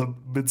rest of the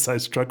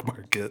mid-sized truck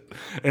market,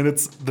 and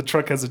the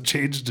truck hasn't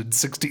changed in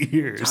 60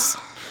 years,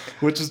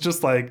 which is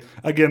just like,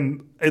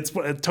 again,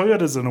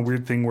 Toyota's in a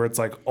weird thing where it's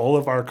like all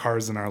of our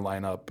cars in our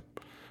lineup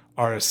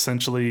are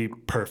essentially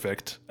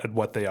perfect at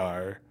what they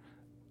are,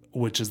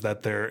 which is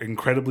that they're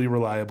incredibly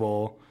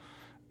reliable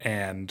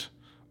and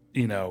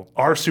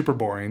are super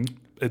boring.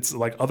 It's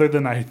like, other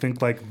than I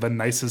think like the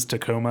nicest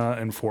Tacoma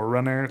and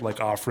 4Runner, like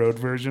off-road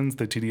versions,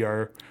 the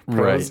TDR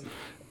Pros,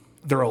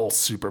 they're all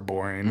super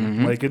boring.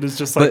 Mm-hmm. Like, it is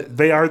just like,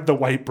 they are the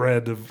white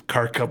bread of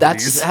car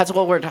companies. That's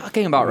what we're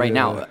talking about right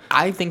now.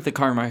 I think the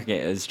car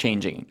market is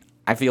changing.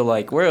 I feel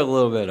like we're a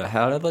little bit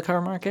ahead of the car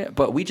market,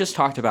 but we just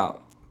talked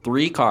about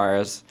 3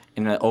 cars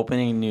in the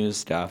opening news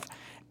stuff.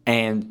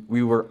 And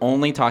we were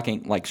only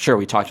talking, like, sure,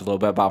 we talked a little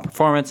bit about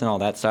performance and all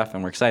that stuff,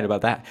 and we're excited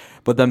about that.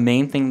 But the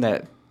main thing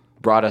that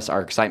brought us our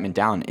excitement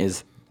down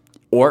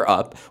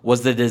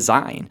was the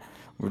design.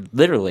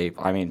 Literally,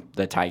 I mean,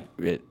 the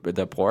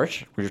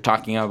Porsche, we were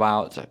talking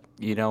about,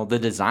 the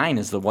design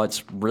is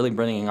what's really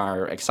bringing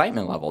our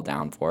excitement level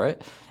down for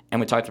it. And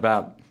we talked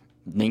about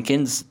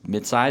Lincoln's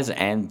midsize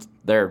and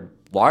their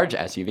large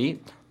SUV,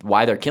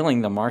 why they're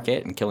killing the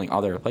market and killing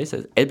other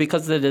places. It's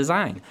because of the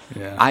design.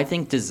 Yeah. I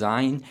think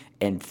design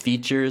and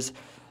features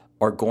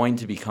are going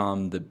to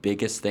become the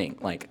biggest thing.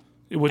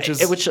 Which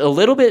is a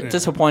little bit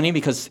disappointing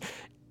because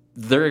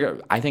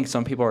I think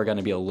some people are going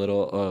to be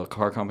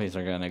car companies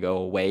are going to go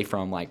away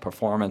from like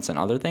performance and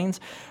other things,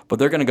 but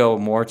they're going to go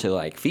more to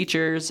like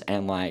features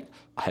and like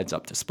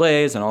heads-up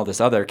displays and all this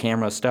other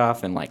camera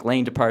stuff and like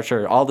lane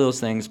departure, all those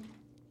things.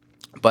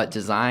 But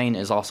design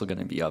is also going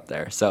to be up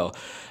there. So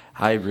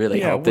I really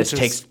hope this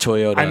takes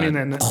Toyota. And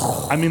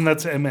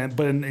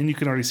you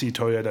can already see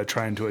Toyota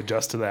trying to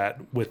adjust to that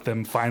with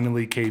them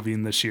finally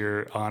caving this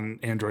year on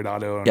Android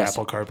Auto and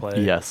Apple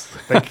CarPlay. Yes.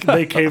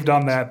 They caved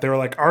on that. They were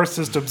like, our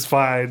system's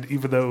fine,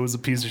 even though it was a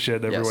piece of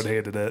shit. Everyone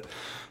hated it.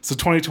 So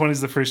 2020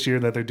 is the first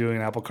year that they're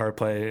doing Apple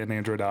CarPlay and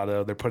Android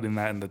Auto. They're putting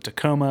that in the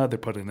Tacoma. They're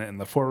putting it in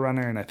the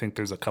 4Runner, and I think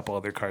there's a couple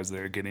other cars that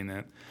are getting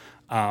it.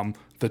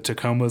 The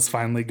Tacoma's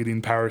finally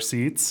getting power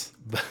seats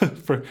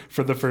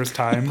for the first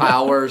time.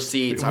 Power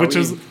seats, which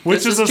is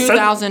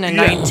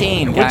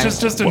 2019, which is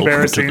just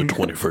embarrassing. Welcome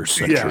to the 21st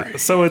century.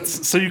 Yeah,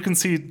 so you can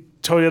see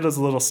Toyota's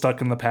a little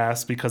stuck in the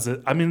past because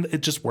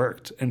it just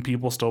worked, and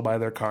people still buy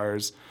their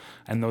cars,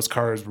 and those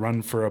cars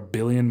run for 1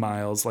 billion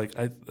miles. Like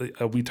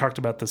we talked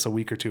about this a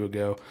week or two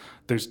ago.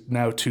 There's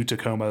now 2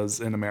 Tacomas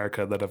in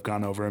America that have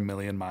gone over 1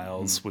 million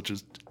miles, which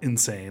is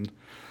insane.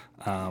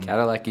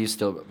 Cadillac used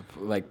to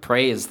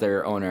praise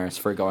their owners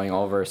for going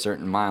over a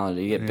certain mile, and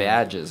you get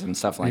badges and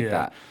stuff like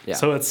that. Yeah.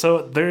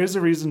 So there is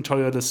a reason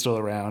Toyota's still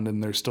around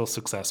and they're still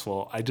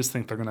successful. I just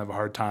think they're gonna have a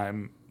hard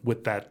time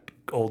with that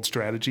old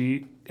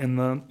strategy in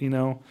the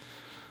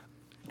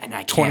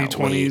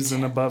 2020s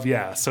and above.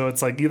 Yeah. So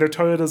it's like either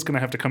Toyota's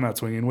gonna have to come out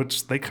swinging,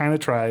 which they kind of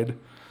tried.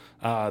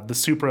 The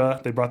Supra,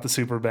 they brought the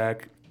Supra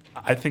back.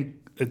 I think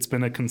it's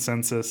been a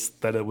consensus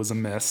that it was a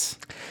miss.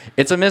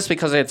 It's a miss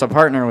because it's a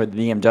partner with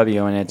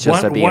BMW and it's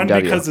just a BMW. One,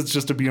 because it's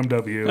just a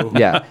BMW.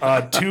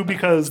 Yeah. 2,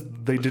 because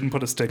they didn't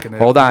put a stick in it.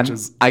 Hold on.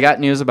 I got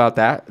news about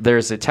that.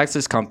 There's a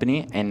Texas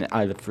company, and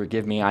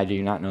forgive me, I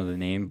do not know the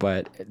name,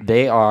 but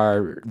they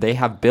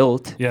have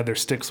built. Yeah, they're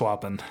stick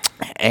swapping.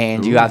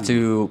 And you have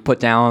to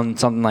put down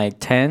something like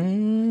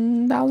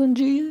 10,000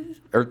 G's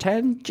or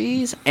 10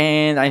 G's,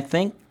 and I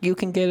think you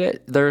can get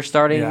it. They're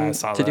starting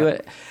to do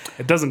it.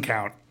 It doesn't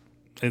count.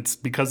 It's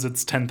because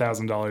it's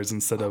 $10,000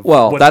 instead of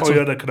what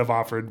Toyota could have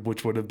offered,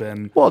 which would have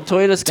been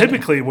Toyota's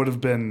typically would have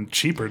been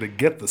cheaper to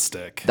get the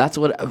stick. That's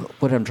what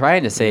I'm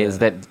trying to say is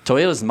that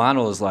Toyota's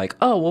model is like,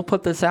 oh, we'll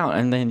put this out,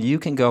 and then you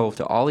can go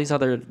to all these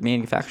other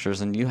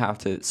manufacturers, and you have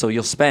to. So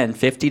you'll spend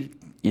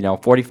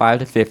 45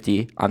 to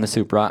 50 on the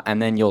Supra,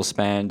 and then you'll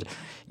spend,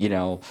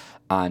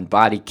 on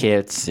body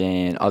kits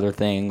and other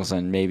things,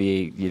 and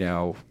maybe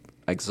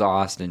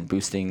exhaust and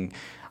boosting.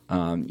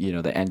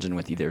 The engine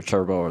with either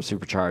turbo or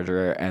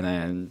supercharger, and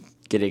then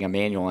getting a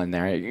manual in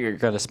there, you're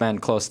going to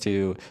spend close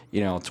to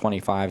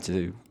 25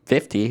 to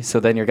 50. So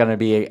then it's going to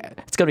be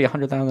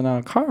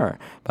 $100,000 car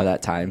by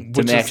that time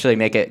to actually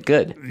make it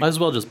good. Might as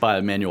well just buy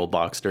a manual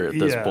Boxster at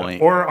this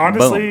point. Or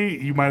honestly,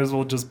 you might as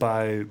well just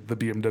buy the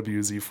BMW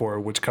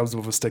Z4, which comes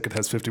with a stick and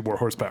has 50 more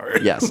horsepower.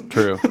 Yes,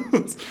 true.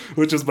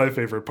 Which is my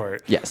favorite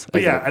part. Yes,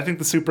 but I think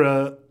the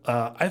Supra.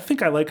 I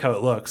think I like how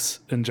it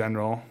looks in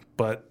general.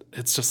 but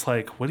it's just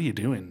like, what are you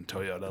doing,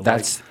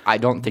 Toyota? I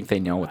don't think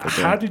they know what they're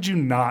doing. How did you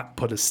not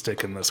put a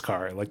stick in this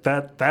car? Like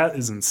that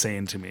is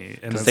insane to me.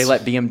 Because they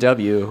let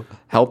BMW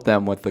help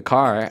them with the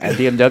car, and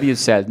BMW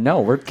said,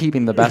 "No, we're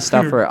keeping the best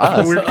stuff for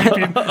us.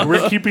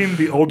 we're keeping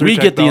the older. We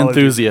get the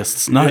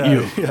enthusiasts, not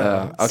you."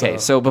 Yeah, okay,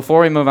 so before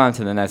we move on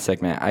to the next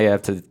segment, I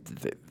have to.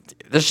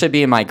 This should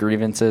be in my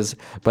grievances,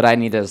 but I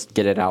need to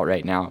get it out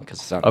right now because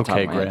it's on the top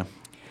of my head.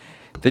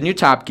 The new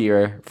Top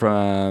Gear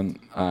from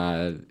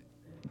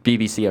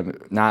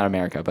BBC, not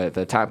America, but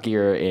the Top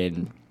Gear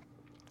in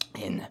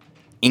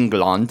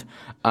England.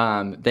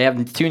 They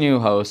have 2 new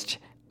hosts.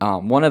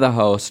 One of the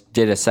hosts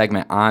did a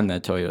segment on the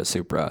Toyota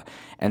Supra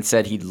and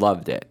said he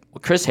loved it.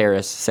 Well, Chris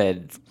Harris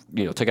said,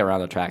 took it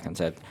around the track and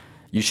said,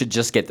 you should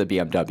just get the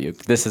BMW.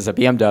 This is a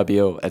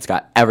BMW. It's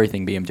got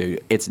everything BMW.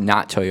 It's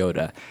not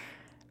Toyota.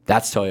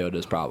 That's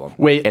Toyota's problem.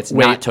 It's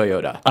not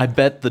Toyota. I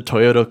bet the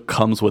Toyota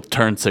comes with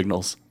turn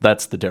signals.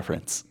 That's the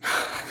difference.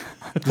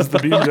 Does the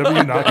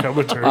BMW not come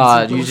with turn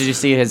signals? Did you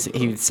see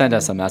he sent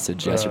us a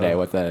message yesterday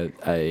with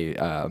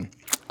a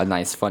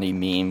nice funny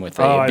meme with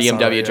a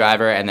BMW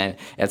driver, and then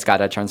it's got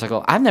a turn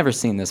signal. I've never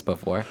seen this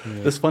before.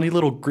 Yeah. This funny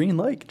little green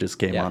light just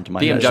came onto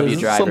my head. BMW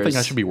drivers something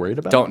I should be worried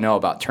about. Don't know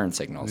about turn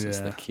signals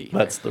is the key.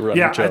 That's the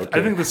running joke.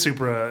 I think the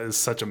Supra is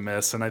such a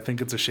mess, and I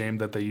think it's a shame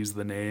that they use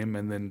the name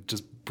and then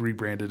just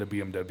rebranded a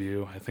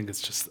BMW. I think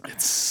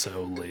it's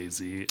so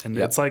lazy, and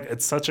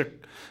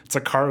it's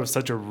a car with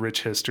such a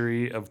rich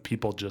history of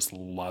people just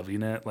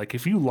loving it. Like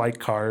if you like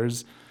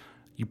cars,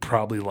 you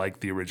probably like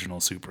the original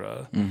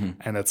Supra. Mm-hmm.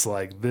 And it's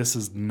like, this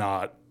is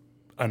not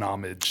an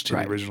homage to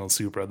the original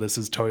Supra. This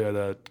is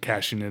Toyota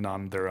cashing in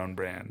on their own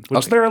brand,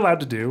 which they're allowed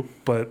to do,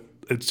 but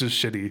it's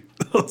just shitty.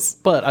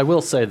 But I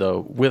will say,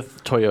 though,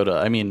 with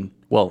Toyota,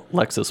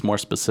 Lexus more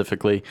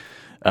specifically,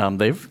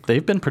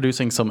 they've been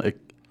producing some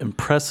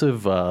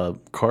impressive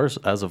cars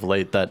as of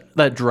late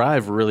that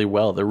drive really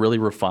well. They're really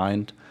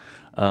refined.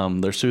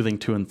 They're soothing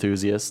to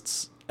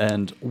enthusiasts.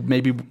 And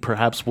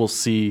perhaps we'll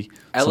see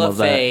some of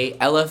that.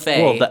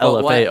 LFA. Well, the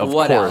LFA, of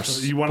course.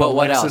 Else? You want a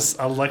Lexus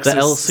the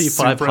LC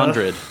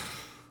 500.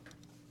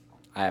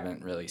 I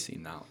haven't really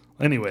seen that.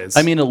 Anyways.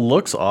 It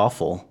looks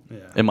awful,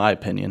 in my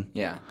opinion.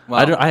 Yeah.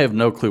 Well, I have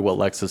no clue what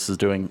Lexus is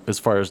doing as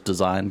far as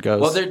design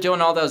goes. Well, they're doing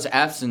all those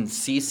Fs and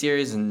C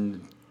series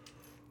and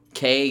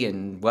K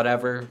and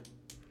whatever.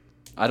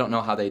 I don't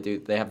know how they do.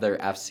 They have their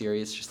F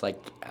series, just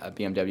like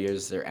BMW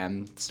is their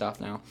M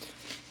stuff now.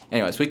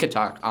 Anyways, we could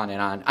talk on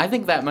and on. I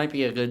think that might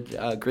be a good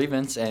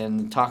grievance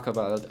and talk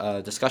about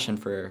a discussion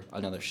for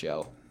another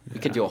show. We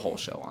could do a whole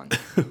show on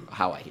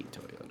how I hate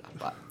Toyota.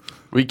 But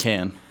we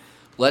can.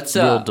 We'll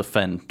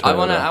defend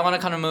Toyota. I want to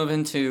kind of move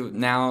into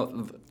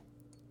now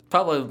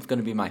probably going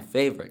to be my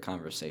favorite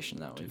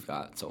conversation that we've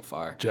got so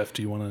far. Jeff,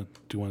 do you want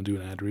to do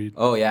an ad read?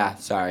 Oh yeah,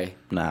 sorry.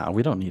 Nah,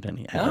 we don't need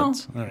any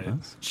ads. No? All right.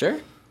 Sure.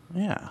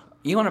 Yeah.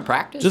 You want to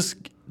practice?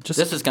 Just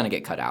this is going to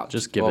get cut out.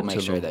 We'll make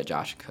sure that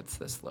Josh cuts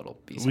this little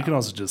piece. We can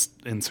also just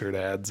insert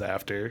ads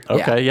after.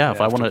 Okay, yeah.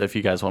 If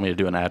you guys want me to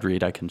do an ad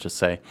read, I can just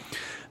say,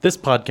 this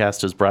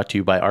podcast is brought to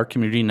you by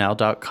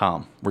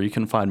ourcommunitynow.com, where you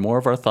can find more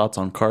of our thoughts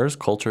on cars,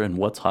 culture, and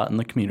what's hot in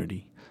the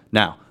community.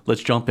 Now,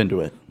 let's jump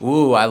into it.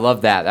 Ooh, I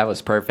love that. That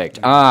was perfect.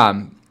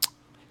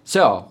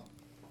 So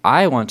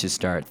I want to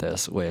start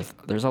this with,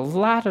 there's a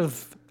lot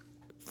of,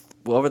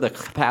 over the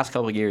past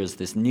couple of years,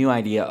 this new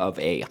idea of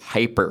a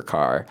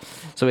hypercar.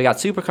 So we got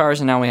supercars,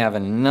 and now we have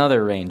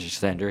another range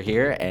extender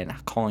here, and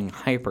calling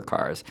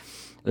hypercars.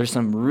 There's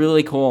some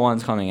really cool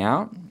ones coming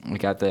out. We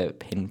got the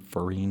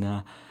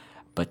Pininfarina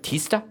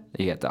Battista.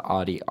 You got the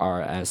Audi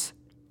RS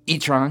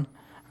e-tron.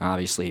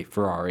 Obviously,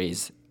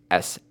 Ferrari's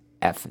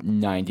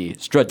SF90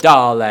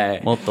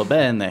 Stradale. Molto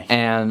bene.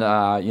 And,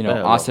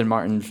 Aston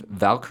Martin's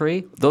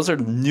Valkyrie. Those are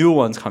new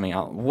ones coming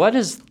out.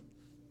 What's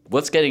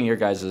getting your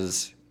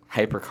guys'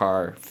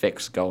 hypercar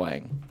fix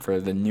going for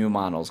the new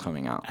models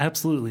coming out?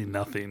 Absolutely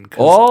nothing.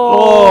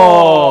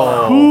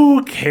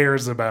 Who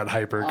cares about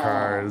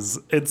hypercars?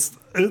 It's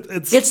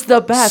the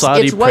best.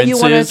 Saudi it's what you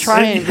want to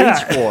try and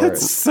reach for.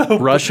 It's so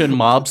Russian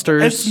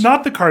mobsters. It's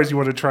not the cars you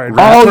want to try and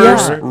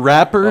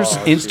rappers,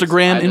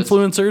 Instagram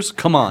influencers.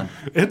 Come on.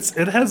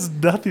 It has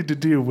nothing to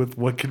do with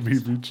what can be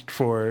reached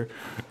for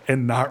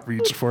and not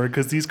reached for,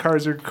 because these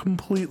cars are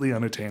completely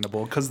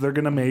unattainable, because they're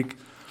going to make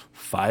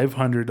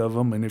 500 of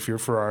them, and if you're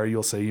Ferrari,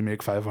 you'll say you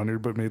make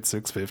 500 but made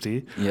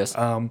 650. Yes.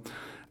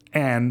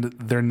 And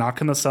they're not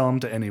going to sell them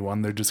to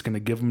anyone. They're just going to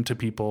give them to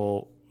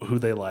people who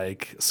they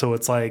like. So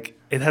it's like,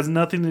 it has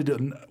nothing to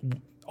do.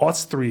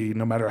 Us three,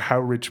 no matter how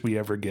rich we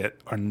ever get,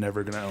 are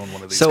never going to own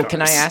one of these cars. So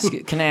can I ask you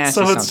something?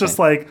 So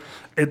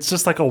it's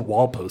just like a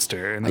wall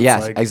poster. And it's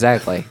yes,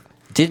 exactly.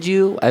 Did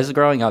you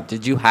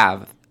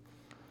have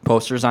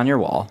posters on your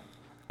wall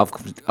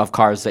of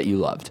cars that you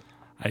loved?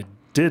 I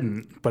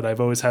didn't, but I've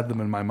always had them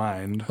in my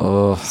mind.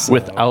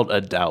 Without a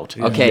doubt.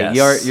 Okay,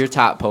 yes. your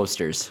top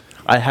posters.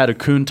 I had a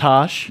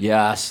Countach.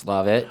 Yes,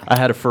 love it. I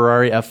had a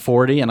Ferrari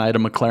F40, and I had a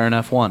McLaren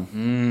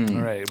F1.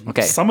 All right.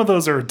 Okay. Some of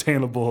those are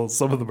attainable.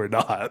 Some of them are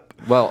not.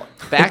 Well,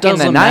 back in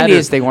the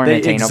 90s, they weren't they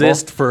attainable. They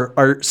exist for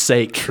art's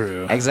sake.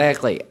 True.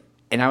 Exactly.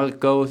 and I would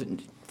go.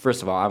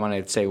 First of all, I want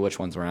to say which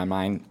ones were on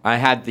mine. I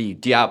had the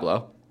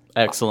Diablo.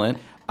 Excellent.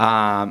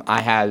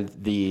 I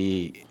had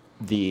the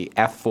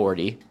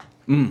F40.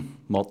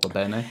 Molto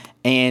bene.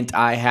 And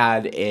I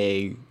had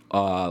a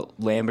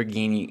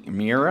Lamborghini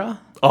Miura.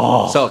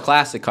 Oh, so a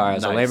classic car.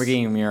 It's nice. a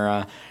Lamborghini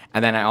Miura,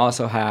 and then I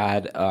also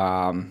had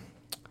a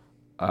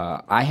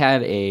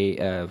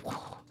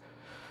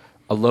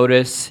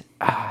Lotus.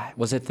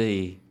 Was it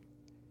the?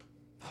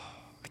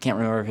 I can't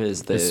remember if it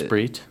was the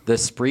Sprite. The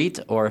Sprite,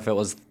 or if it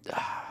was.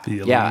 The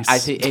Yeah, I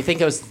Elise.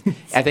 think it was.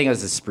 I think it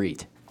was the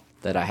Sprite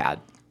that I had,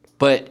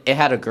 but it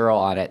had a girl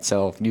on it,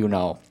 so you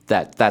know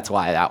that's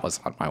why that was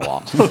on my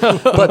wall.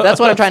 But that's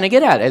what I'm trying to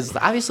get at is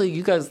obviously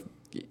you guys,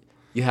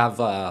 you have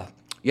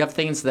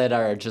things that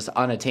are just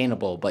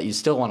unattainable, but you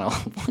still want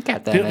to look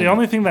at them. The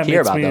only thing that hear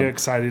makes about me them.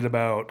 excited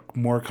about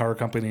more car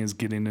companies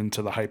getting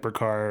into the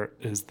hypercar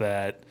is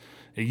that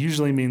it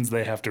usually means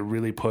they have to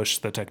really push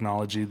the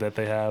technology that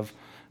they have,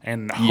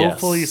 and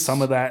hopefully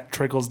some of that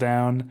trickles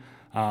down.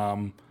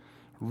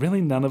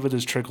 Really, none of it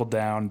has trickled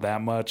down that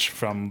much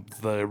from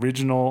the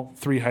original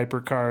 3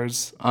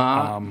 hypercars.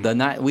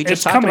 We just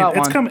It's talked coming. about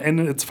It's one. coming, and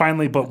it's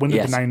finally. But when did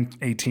Yes. the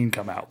 918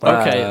 come out?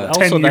 Okay, 10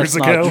 also years that's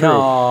not ago. true.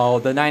 No,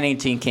 the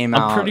 918 came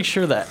out. I'm pretty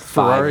sure that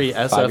Ferrari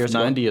 5 years ago.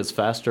 SF90 is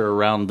faster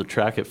around the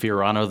track at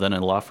Fiorano than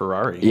in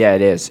LaFerrari. Yeah,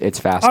 it is. It's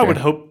faster. I would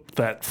hope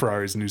that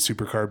Ferrari's new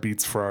supercar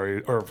beats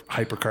Ferrari or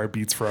hypercar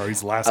beats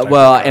Ferrari's last.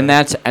 Well,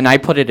 hypercar. and I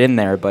put it in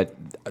there, but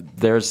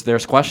there's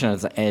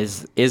questions: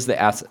 is the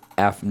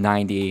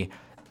SF90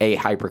 a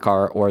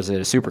hypercar or is it a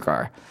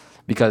supercar?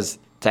 Because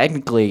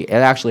technically, it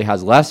actually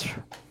has less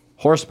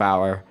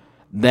horsepower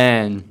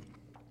than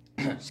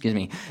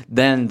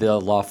than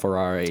the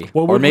LaFerrari,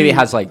 or maybe it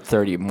has like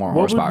 30 more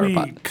What horsepower. would we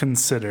But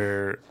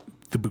consider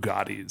the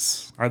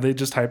Bugattis? Are they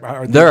just hyper?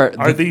 Are They're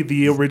they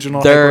the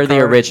original? they're the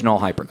hypercar? original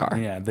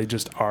hypercar. Yeah, they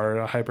just are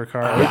a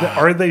hypercar.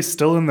 Are they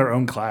still in their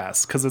own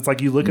class? Because it's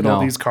like you look at all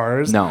No. these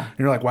cars, No. and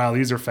you're like, wow,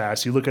 these are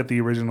fast. You look at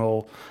the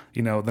original,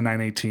 the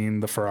 918,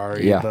 the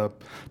Ferrari, Yeah.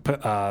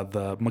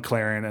 the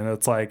McLaren, and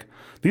it's like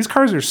these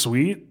cars are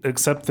sweet,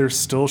 except they're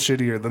still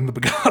shittier than the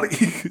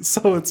Bugatti.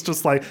 So it's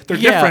just like they're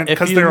Yeah, different if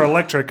because you- they're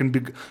electric,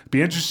 and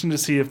be interesting to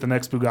see if the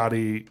next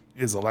Bugatti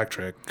is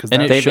electric. Because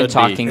And it They've should been be.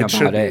 talking it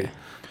should about be. it.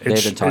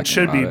 They've been talking It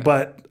should be, about it.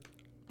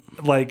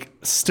 but like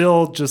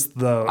still just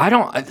the I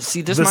don't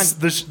see this.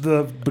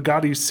 the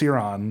Bugatti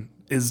Chiron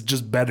is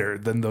just better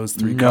than those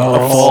 3 No.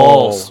 cars.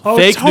 False. Oh,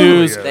 it Fake totally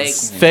news.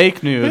 is.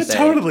 Fake news. It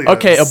totally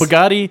Okay, is. a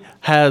Bugatti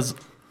has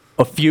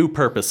a few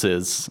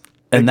purposes,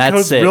 and It that's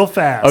goes it. real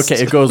fast.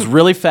 Okay, it goes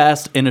really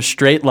fast in a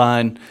straight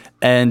line,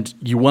 and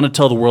you want to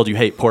tell the world you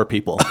hate poor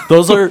people.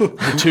 Those are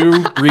the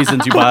 2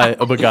 reasons you buy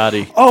a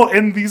Bugatti. Oh,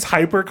 and these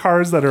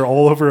hypercars that are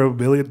all over $1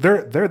 million,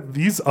 they're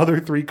these other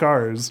 3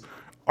 cars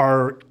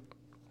are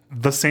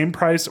the same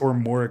price or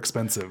more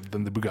expensive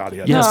than the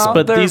Bugatti. Yes, No,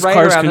 but they're these right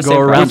cars around can the go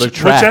same around price. the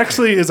track. Which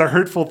actually is a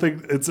hurtful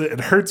thing. It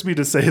hurts me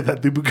to say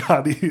that the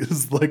Bugatti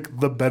is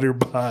like the better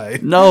buy.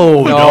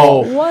 No.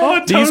 Oh,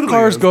 it These totally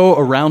cars is. go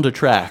around a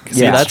track.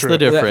 See, Yeah. that's True. the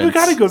difference. The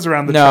Bugatti goes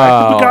around the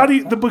No. track.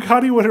 The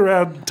Bugatti went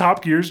around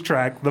Top Gear's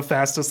track the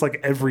fastest like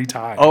every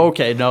time.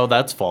 Okay, no,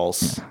 that's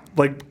false.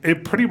 Like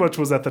it pretty much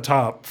was at the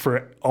top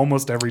for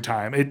almost every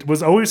time. It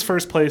was always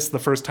first place the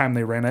first time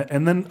they ran it,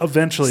 and then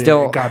eventually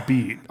Still- it got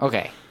beat.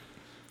 Okay.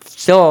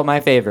 Still, my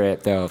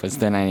favorite though is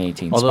the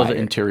 918 Although Spider.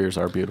 the interiors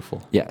are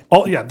beautiful. Yeah.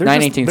 Oh yeah, they're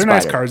 918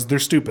 nice Spider. cars. They're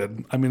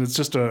stupid. I mean, it's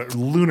just a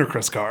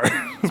ludicrous car.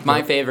 It's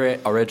my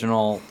favorite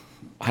original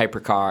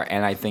hypercar,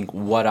 and I think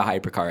what a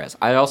hypercar is.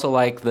 I also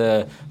like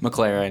the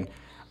McLaren,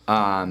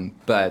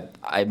 but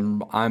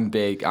I'm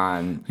big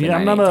on the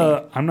Yeah,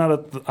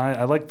 918.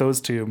 I like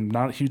those 2. I'm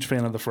not a huge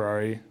fan of the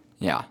Ferrari.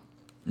 Yeah.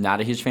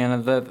 Not a huge fan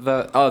of the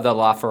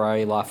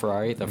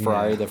LaFerrari,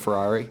 the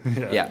Ferrari.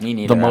 Yeah, me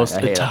neither. The most I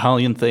hate it.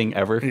 Italian thing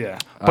ever. Yeah,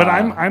 but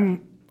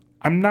I'm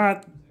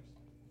not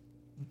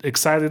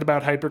excited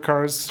about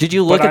hypercars. Did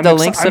you but look at I'm the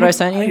links that I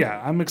sent you?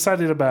 Yeah, I'm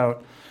excited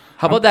about.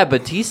 How about that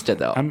Batista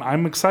though?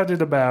 I'm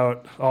excited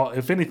about.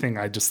 If anything,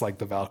 I just like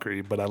the Valkyrie,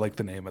 but I like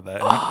the name of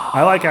that. And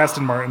I like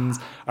Aston Martins.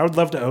 I would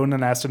love to own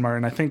an Aston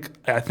Martin. I think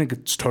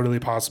it's totally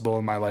possible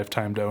in my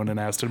lifetime to own an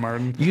Aston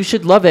Martin. You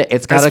should love it.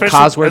 It's got a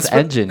Cosworth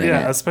engine in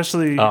Yeah, it.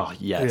 especially. Oh,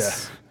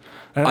 yes.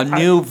 Yeah. A And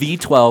new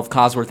V12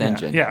 Cosworth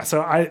engine. Yeah,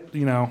 so I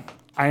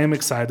am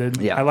excited.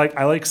 Yeah.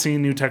 I like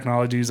seeing new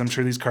technologies. I'm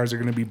sure these cars are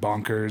going to be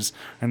bonkers,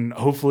 and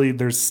hopefully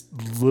there's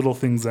little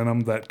things in them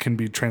that can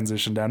be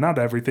transitioned down. Not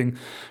everything,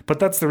 but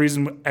that's the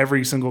reason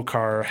every single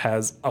car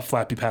has a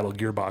flappy paddle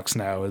gearbox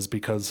now is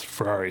because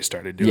Ferrari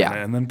started doing Yeah.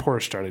 it, and then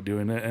Porsche started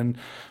doing it. And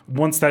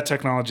once that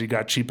technology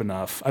got cheap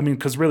enough, I mean,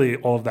 because really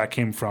all of that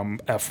came from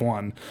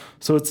F1,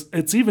 so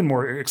it's even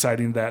more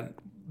exciting that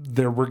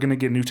we're going to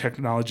get new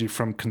technology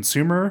from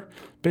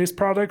consumer-based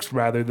products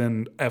rather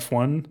than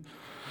F1.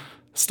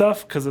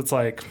 stuff because it's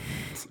like,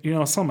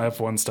 some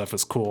F1 stuff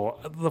is cool.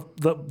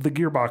 The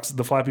gearbox,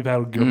 the flappy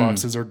paddle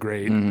gearboxes are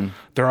great.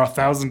 They're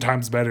 1,000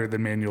 times better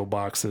than manual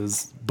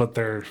boxes, but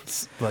they're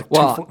like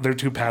they're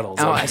two paddles.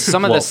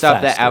 Some of the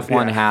stuff that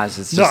F1 has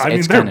is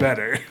just, they're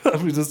better.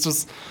 It's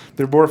just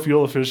they're more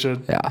fuel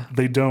efficient. Yeah,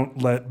 they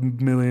don't let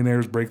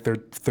millionaires break their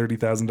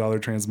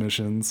 $30,000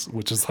 transmissions,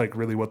 which is like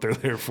really what they're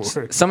there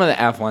for. Some of the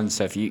F1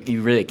 stuff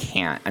you really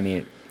can't. I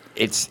mean,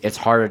 it's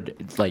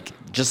hard. Like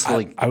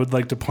I would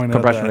like to point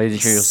out that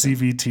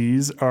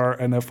CVTs are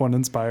an F1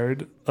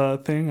 inspired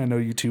thing. I know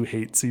you two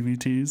hate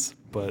CVTs,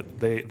 but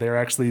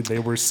they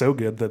were so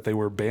good that they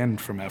were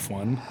banned from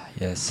F1.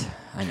 Yes,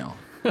 I know.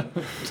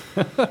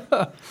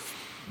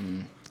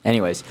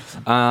 Anyways,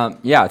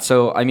 yeah.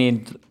 So I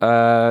mean,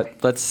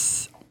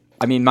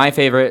 my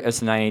favorite is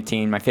the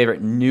 918. My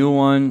favorite new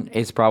one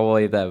is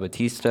probably the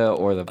Batista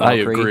or the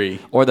Valkyrie. I agree.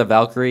 Or the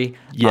Valkyrie.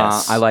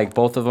 Yes. I like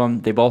both of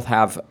them. They both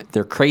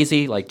they're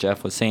crazy, like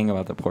Jeff was saying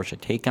about the Porche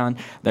Taycan.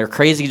 They're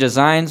crazy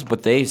designs,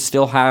 but they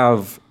still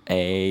have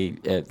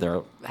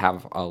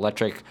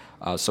electric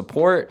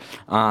support,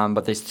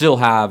 but they still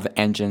have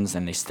engines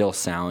and they still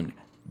sound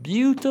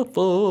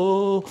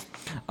beautiful.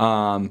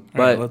 But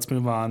right, let's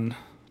move on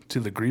to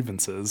the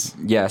grievances.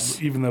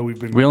 Yes. Even though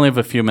we only have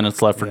a few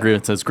minutes left for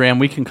grievances. Graham,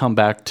 we can come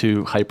back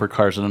to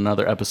hypercars in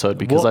another episode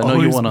because I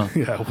know you want to.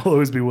 Yeah, we'll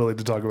always be willing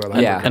to talk about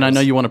hypercars. Yeah. And I know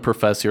you want to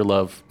profess your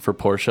love for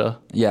Porsche.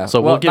 Yeah. So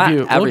we'll give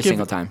you every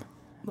single time.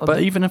 But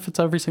even if it's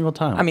every single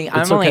time, I mean,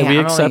 it's okay. We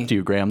accept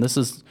you, Graham.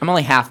 I'm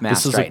only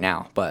half-mast right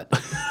now, but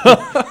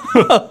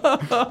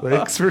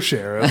thanks for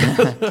sharing.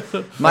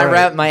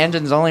 My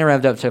engine's only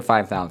revved up to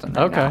 5,000.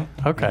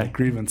 Okay.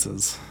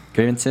 Grievances.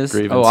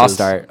 Oh, I'll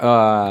start.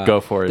 Go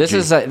for it.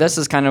 This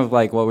is kind of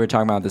like what we were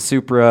talking about, the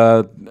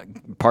Supra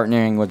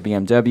partnering with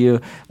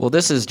BMW. Well,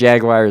 this is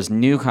Jaguar's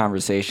new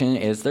conversation.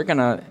 Is they're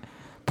gonna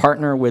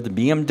partner with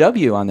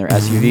BMW on their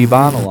SUV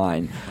model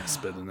line.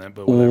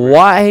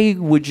 Why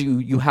would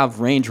you have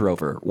Range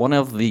Rover, one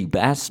of the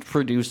best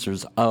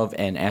producers of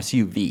an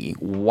SUV?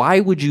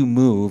 Why would you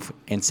move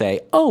and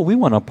say, "Oh, we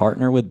want to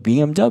partner with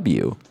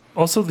BMW"?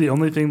 Also, the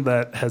only thing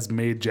that has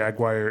made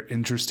Jaguar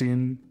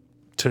interesting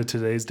to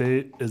today's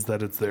date is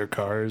that it's their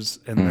cars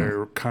and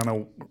they're kind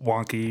of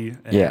wonky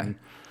and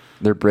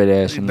they're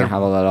British and they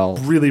have a little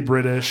really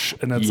British,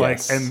 and it's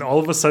like, and all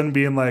of a sudden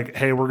being like,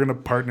 hey, we're gonna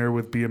partner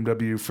with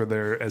BMW for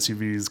their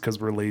SUVs because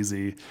we're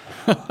lazy.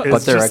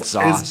 But their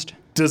exhaust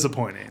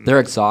disappointing. Their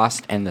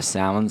exhaust and the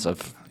sounds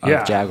of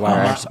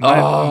Jaguars.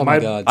 My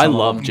God! I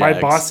love Jags.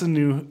 My boss in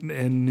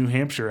New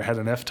Hampshire had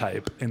an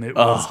F-Type, and it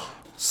was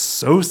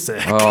so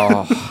sick.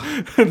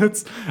 and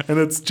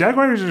it's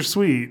Jaguars are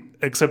sweet,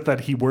 except that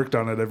he worked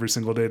on it every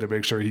single day to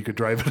make sure he could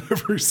drive it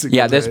every single day.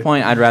 Yeah, at this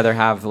point, I'd rather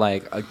have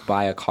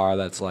buy a car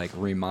that's like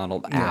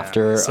remodeled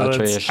after a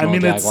traditional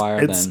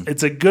Jaguar.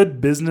 It's a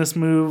good business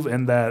move,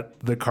 and that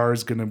the car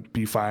is gonna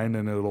be fine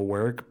and it'll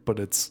work. But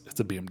it's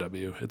a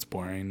BMW. It's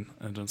boring,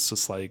 and it's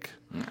just like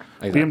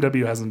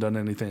BMW hasn't done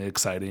anything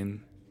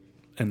exciting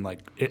in like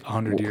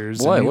 100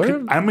 years. I'm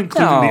including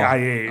the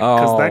i8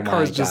 because that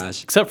car is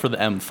just except for the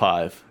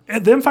M5.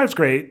 And the M5's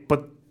great,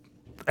 but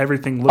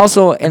everything looks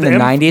also in the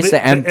 90s. The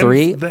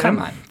M3, come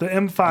on, the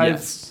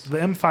M5. The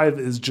M5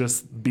 is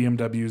just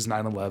BMW's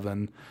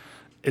 911.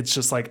 It's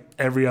just like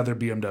every other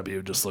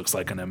BMW just looks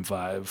like an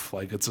M5.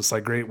 Like it's just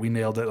like, great, we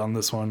nailed it on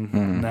this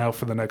one. Now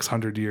for the next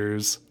 100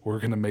 years, we're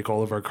gonna make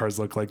all of our cars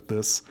look like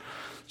this.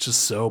 It's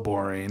just so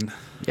boring.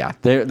 Yeah,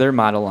 their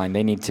model line,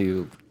 they need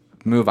to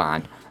move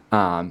on.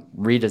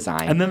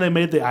 Redesign. And then they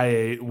made the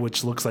i8,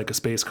 which looks like a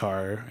space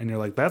car, and you're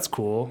like, that's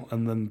cool.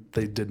 And then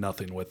they did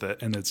nothing with it,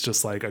 and it's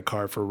just like a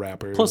car for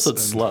rappers. Plus,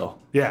 it's slow.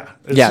 Yeah.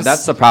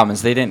 That's the problem,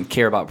 is they didn't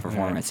care about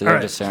performance. So they're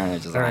just sharing the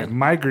design. All right,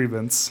 my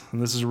grievance,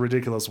 and this is a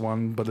ridiculous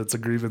one, but it's a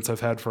grievance I've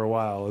had for a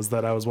while, is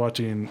that I was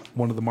watching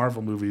one of the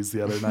Marvel movies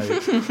the other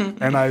night,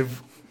 and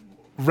I've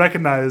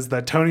recognized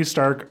that Tony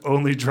Stark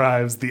only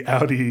drives the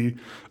Audi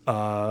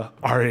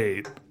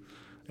R8.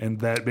 And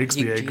that makes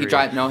me angry. He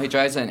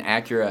drives an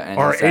Acura NSX.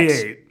 Or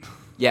A8.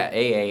 Yeah,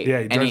 A8.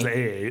 Yeah, he drives the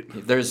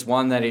A8. There's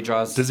one that he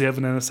draws. Does he have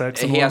an NSX?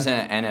 He has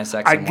an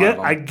NSX.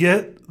 I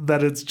get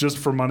that it's just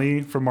for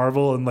money for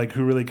Marvel, and like,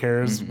 who really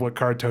cares what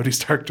car Tony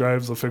Stark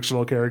drives, a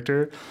fictional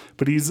character?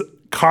 But he's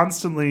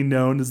constantly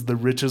known as the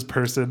richest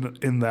person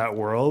in that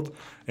world,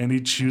 and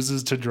he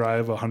chooses to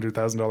drive a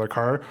 $100,000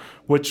 car,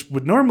 which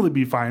would normally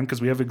be fine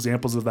because we have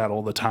examples of that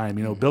all the time.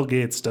 You know, Bill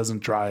Gates doesn't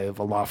drive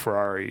a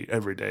LaFerrari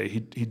every day.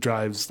 He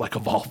drives like a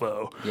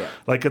Volvo. Yeah.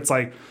 Like, it's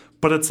like,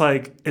 but it's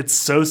like, it's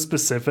so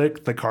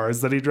specific, the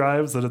cars that he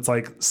drives, that it's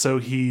like, so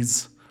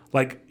he's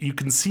like, you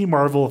can see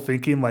Marvel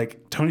thinking like,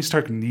 Tony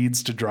Stark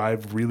needs to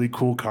drive really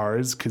cool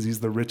cars because he's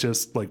the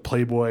richest like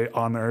playboy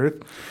on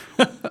earth.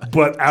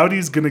 But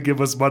Audi's going to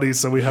give us money,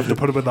 so we have to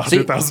put him in the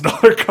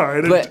 $100,000 car.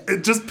 And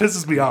it just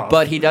pisses me off.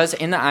 But he does,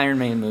 in the Iron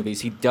Man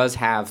movies, he does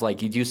have,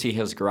 like, you do see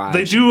his garage.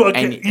 They do,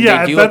 they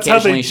do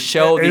occasionally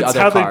show the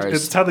other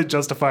cars. It's how they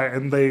justify it.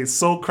 And they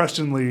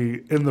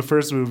soul-crushingly, in the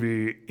first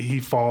movie, he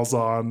falls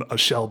on a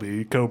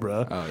Shelby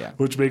Cobra,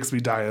 which makes me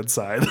die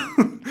inside.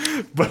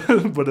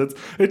 but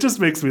it just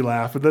makes me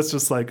laugh, and that's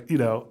just like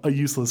a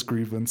useless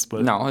grievance.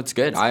 But no, it's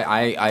good.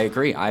 I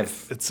agree.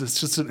 It's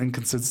just an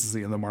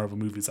inconsistency in the Marvel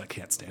movies I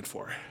can't stand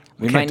for.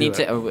 We might need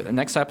to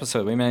next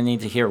episode. We might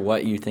need to hear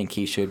what you think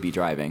he should be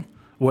driving.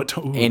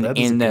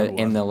 In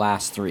the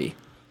last three.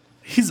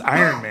 He's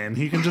Iron Man.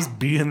 He can just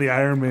be in the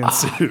Iron Man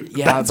suit.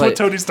 Yeah, that's what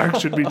Tony Stark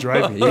should be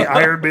driving. The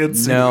Iron Man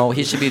suit. No,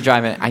 he should be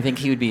driving. I think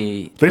he would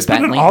be. They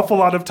spend an awful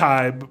lot of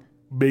time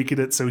making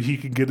it so he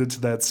can get into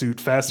that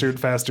suit faster and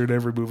faster in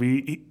every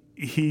movie.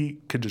 He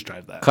could just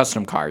drive that.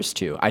 Custom cars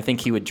too. I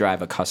think he would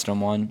drive a custom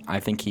one.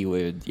 I think he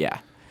would. Yeah.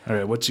 All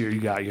right.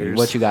 You got yours?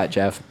 What you got,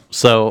 Jeff?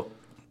 So,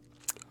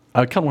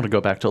 I kind of want to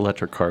go back to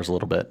electric cars a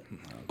little bit.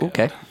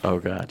 Okay. Oh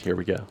God, here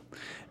we go.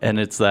 And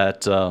it's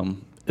that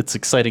it's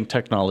exciting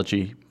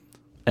technology,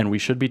 and we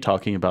should be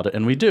talking about it,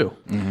 and we do.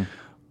 Mm-hmm.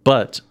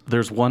 But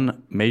there's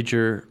one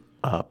major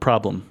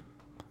problem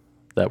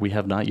that we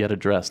have not yet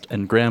addressed.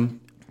 And Graham,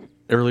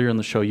 earlier in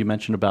the show, you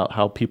mentioned about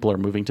how people are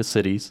moving to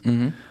cities.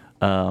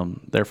 Mm-hmm.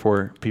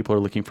 Therefore, people are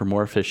looking for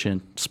more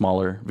efficient,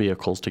 smaller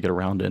vehicles to get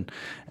around in.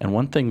 And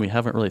one thing we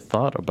haven't really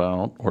thought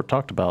about or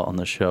talked about on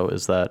this show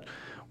is that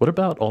what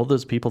about all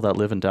those people that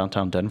live in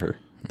downtown Denver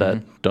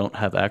that don't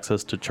have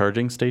access to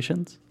charging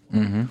stations?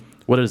 Mm-hmm.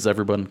 What is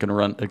everyone going to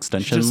run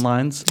extension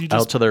lines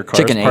out to their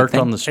cars parked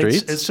on the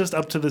streets? It's just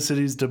up to the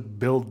cities to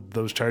build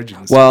those charging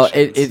stations. Well,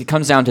 it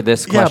comes down to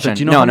this question. Yeah, but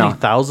do you know how many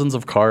thousands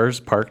of cars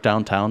parked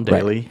downtown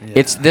daily? Right. Yeah.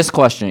 It's this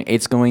question.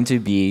 It's going to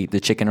be the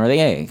chicken or the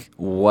egg.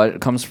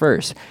 What comes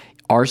first?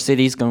 Are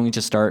cities going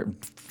to start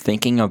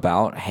thinking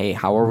about, hey,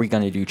 how are we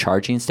going to do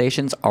charging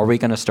stations? Are we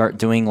going to start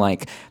doing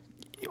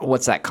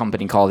what's that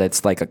company called?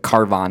 It's like a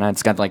Carvana.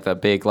 It's got like the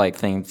big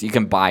things. You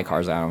can buy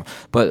cars out of them.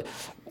 But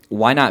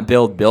why not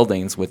build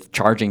buildings with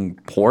charging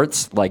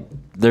ports? Like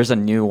there's a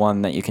new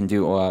one that you can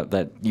do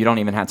that you don't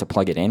even have to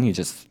plug it in.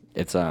 It's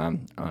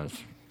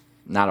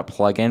not a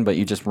plug-in, but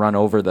you just run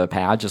over the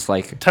pad, just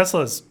like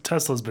Tesla's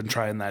been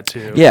trying that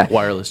too. Yeah,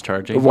 wireless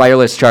charging.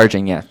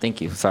 Yeah,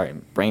 thank you. Sorry,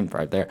 brain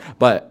fart there.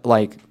 But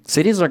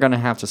cities are going to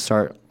have to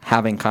start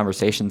having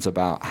conversations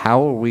about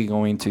how are we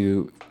going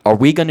to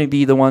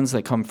be the ones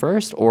that come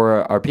first,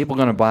 or are people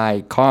going to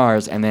buy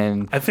cars and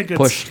then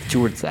push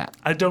towards that?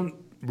 I don't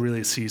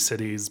really see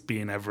cities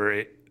being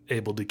ever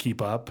able to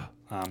keep up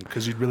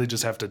because you'd really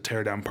just have to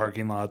tear down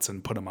parking lots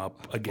and put them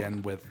up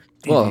again with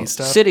EV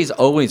stuff. Cities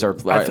always are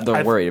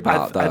worried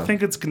about that. I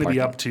think it's going to be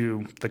up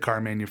to the car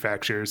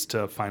manufacturers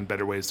to find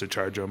better ways to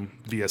charge them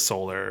via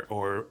solar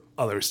or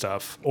other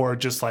stuff, or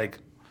just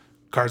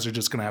cars are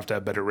just going to have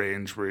better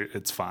range where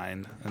it's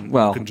fine and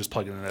you can just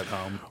plug it in at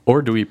home.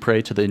 Or do we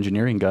pray to the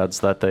engineering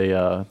gods that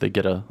they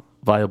get a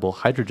viable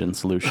hydrogen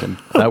solution?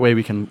 That way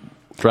we can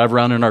drive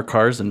around in our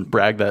cars and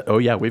brag that, oh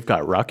yeah, we've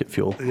got rocket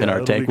fuel in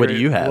our tank. What do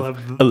you have? We'll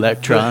have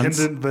electrons.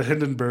 The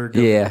Hindenburg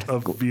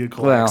of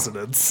vehicle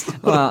accidents.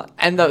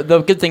 And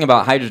the good thing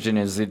about hydrogen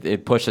is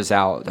it pushes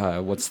out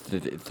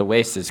the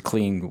waste is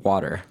clean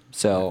water.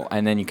 So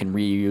and then you can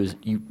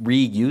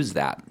reuse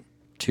that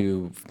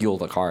to fuel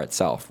the car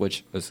itself,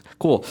 which is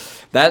cool.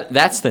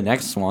 That's the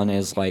next one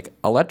is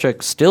electric.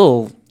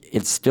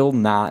 It's still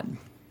not.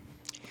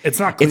 It's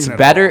not clean. It's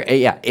better.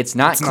 Yeah, it's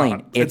not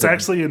clean. It's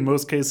actually in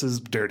most cases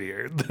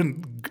dirtier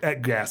than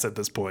gas at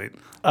this point.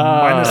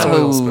 Minus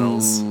oil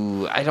spills.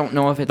 I don't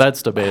know if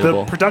that's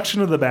debatable. The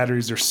production of the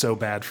batteries are so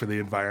bad for the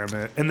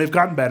environment, and they've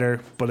gotten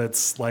better, but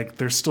it's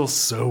they're still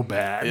so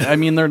bad. I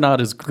mean, they're not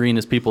as green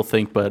as people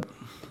think, but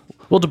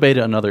we'll debate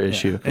it another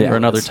issue or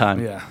another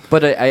time. Yeah.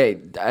 But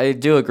I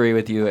do agree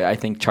with you. I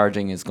think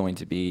charging is going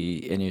to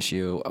be an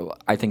issue.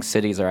 I think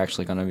cities are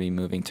actually going to be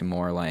moving to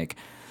more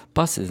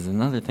buses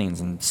and other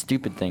things and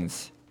stupid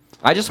things.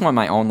 I just want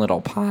my own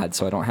little pod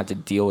so I don't have to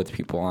deal with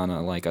people on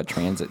a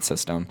transit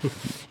system.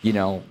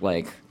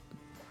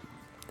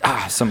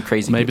 Some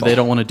crazy Maybe people. They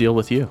don't want to deal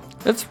with you.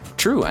 That's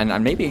true.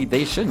 And maybe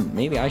they shouldn't.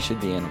 Maybe I should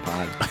be in a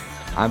pod.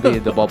 I'll be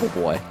the bubble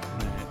boy.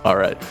 All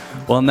right.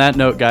 Well, on that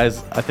note,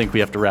 guys, I think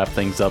we have to wrap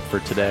things up for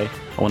today.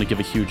 I want to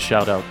give a huge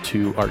shout out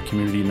to our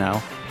community now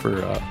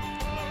for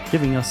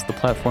giving us the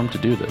platform to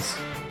do this.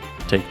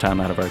 Take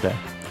time out of our day.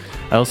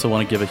 I also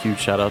want to give a huge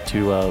shout out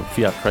to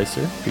Fiat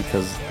Chrysler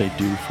because they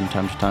do from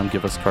time to time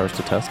give us cars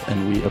to test,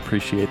 and we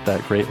appreciate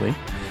that greatly.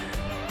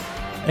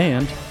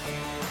 And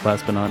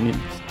last but not least,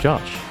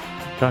 Josh.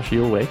 Josh, are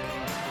you awake?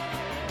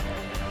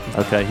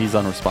 Okay, he's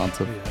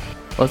unresponsive.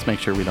 Let's make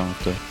sure we don't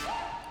have to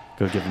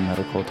go give him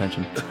medical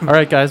attention. All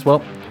right, guys.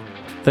 Well,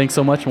 thanks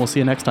so much, and we'll see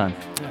you next time.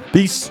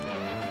 Peace.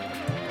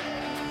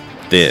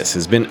 This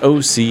has been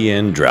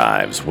OCN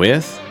Drives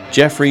with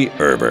Jeffrey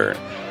Erber.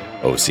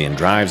 OCN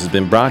Drives has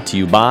been brought to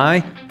you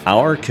by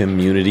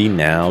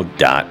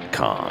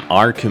OurCommunityNow.com.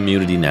 Our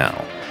Community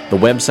Now, the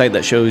website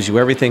that shows you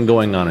everything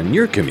going on in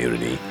your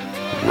community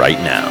right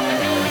now.